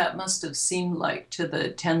 and what that must have seemed like to the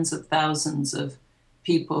tens of thousands of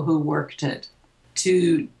people who worked it.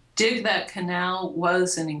 To dig that canal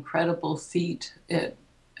was an incredible feat.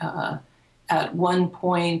 At one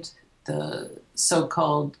point, the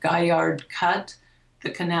so-called Gaillard Cut, the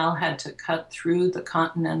canal had to cut through the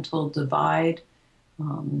Continental Divide.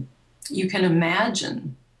 You can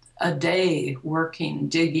imagine a day working,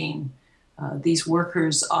 digging. These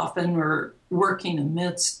workers often were working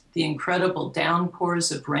amidst the incredible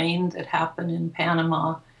downpours of rain that happen in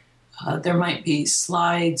Panama. There might be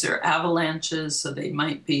slides or avalanches, so they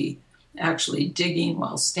might be actually digging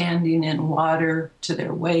while standing in water to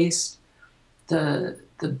their waist. The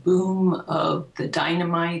boom of the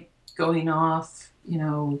dynamite going off,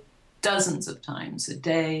 dozens of times a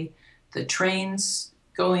day. The trains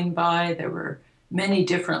going by, there were many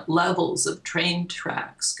different levels of train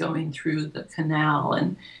tracks going through the canal,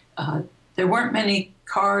 and there weren't many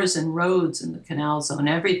cars and roads in the canal zone.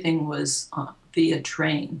 Everything was via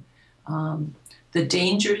train. The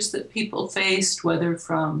dangers that people faced, whether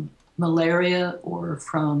from malaria or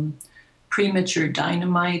from premature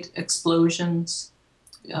dynamite explosions.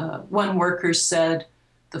 One worker said,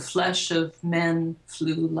 "The flesh of men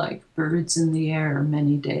flew like birds in the air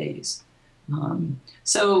many days."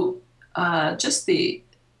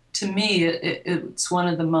 To me, it's one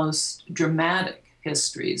of the most dramatic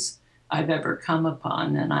histories I've ever come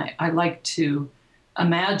upon, and I like to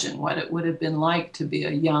imagine what it would have been like to be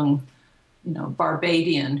a young,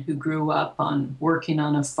 Barbadian who grew up working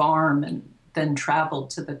on a farm and then traveled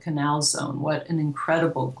to the canal zone. What an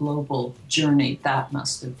incredible global journey that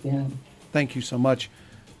must have been. Thank you so much,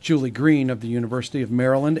 Julie Green of the University of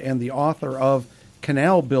Maryland and the author of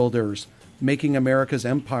Canal Builders, Making America's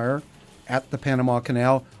Empire at the Panama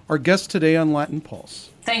Canal, our guest today on Latin Pulse.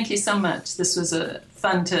 Thank you so much. This was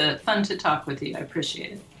fun to talk with you. I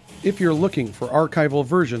appreciate it. If you're looking for archival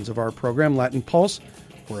versions of our program, Latin Pulse,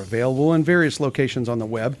 we're available in various locations on the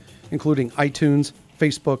web, including iTunes,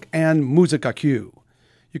 Facebook, and Musica Q.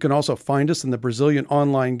 You can also find us in the Brazilian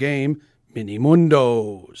online game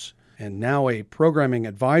Minimundos. And now a programming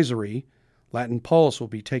advisory. Latin Pulse will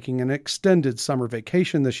be taking an extended summer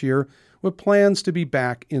vacation this year with plans to be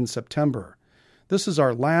back in September. This is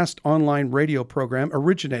our last online radio program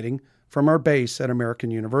originating from our base at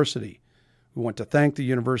American University. We want to thank the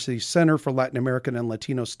university's Center for Latin American and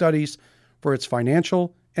Latino Studies for its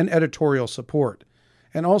financial and editorial support,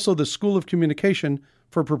 and also the School of Communication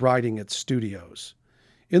for providing its studios.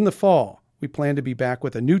 In the fall, we plan to be back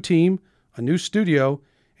with a new team, a new studio,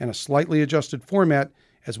 and a slightly adjusted format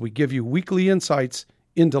as we give you weekly insights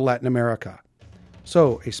into Latin America.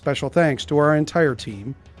 So, a special thanks to our entire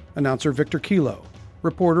team, announcer Victor Kilo,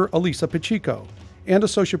 reporter Elisa Pacheco, and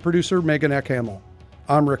associate producer Megan Eckhamel.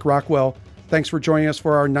 I'm Rick Rockwell. Thanks for joining us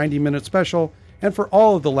for our 90-minute special and for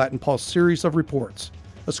all of the Latin Pulse series of reports.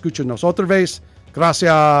 Escúchenos otra vez.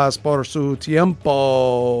 Gracias por su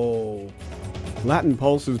tiempo. Latin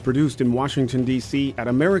Pulse is produced in Washington, D.C. at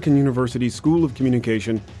American University School of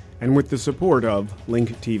Communication and with the support of Link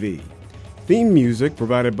TV. Theme music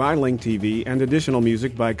provided by Link TV and additional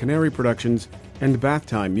music by Canary Productions and Bath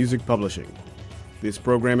Time Music Publishing. This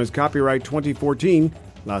program is copyright 2014,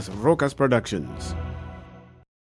 Las Rocas Productions.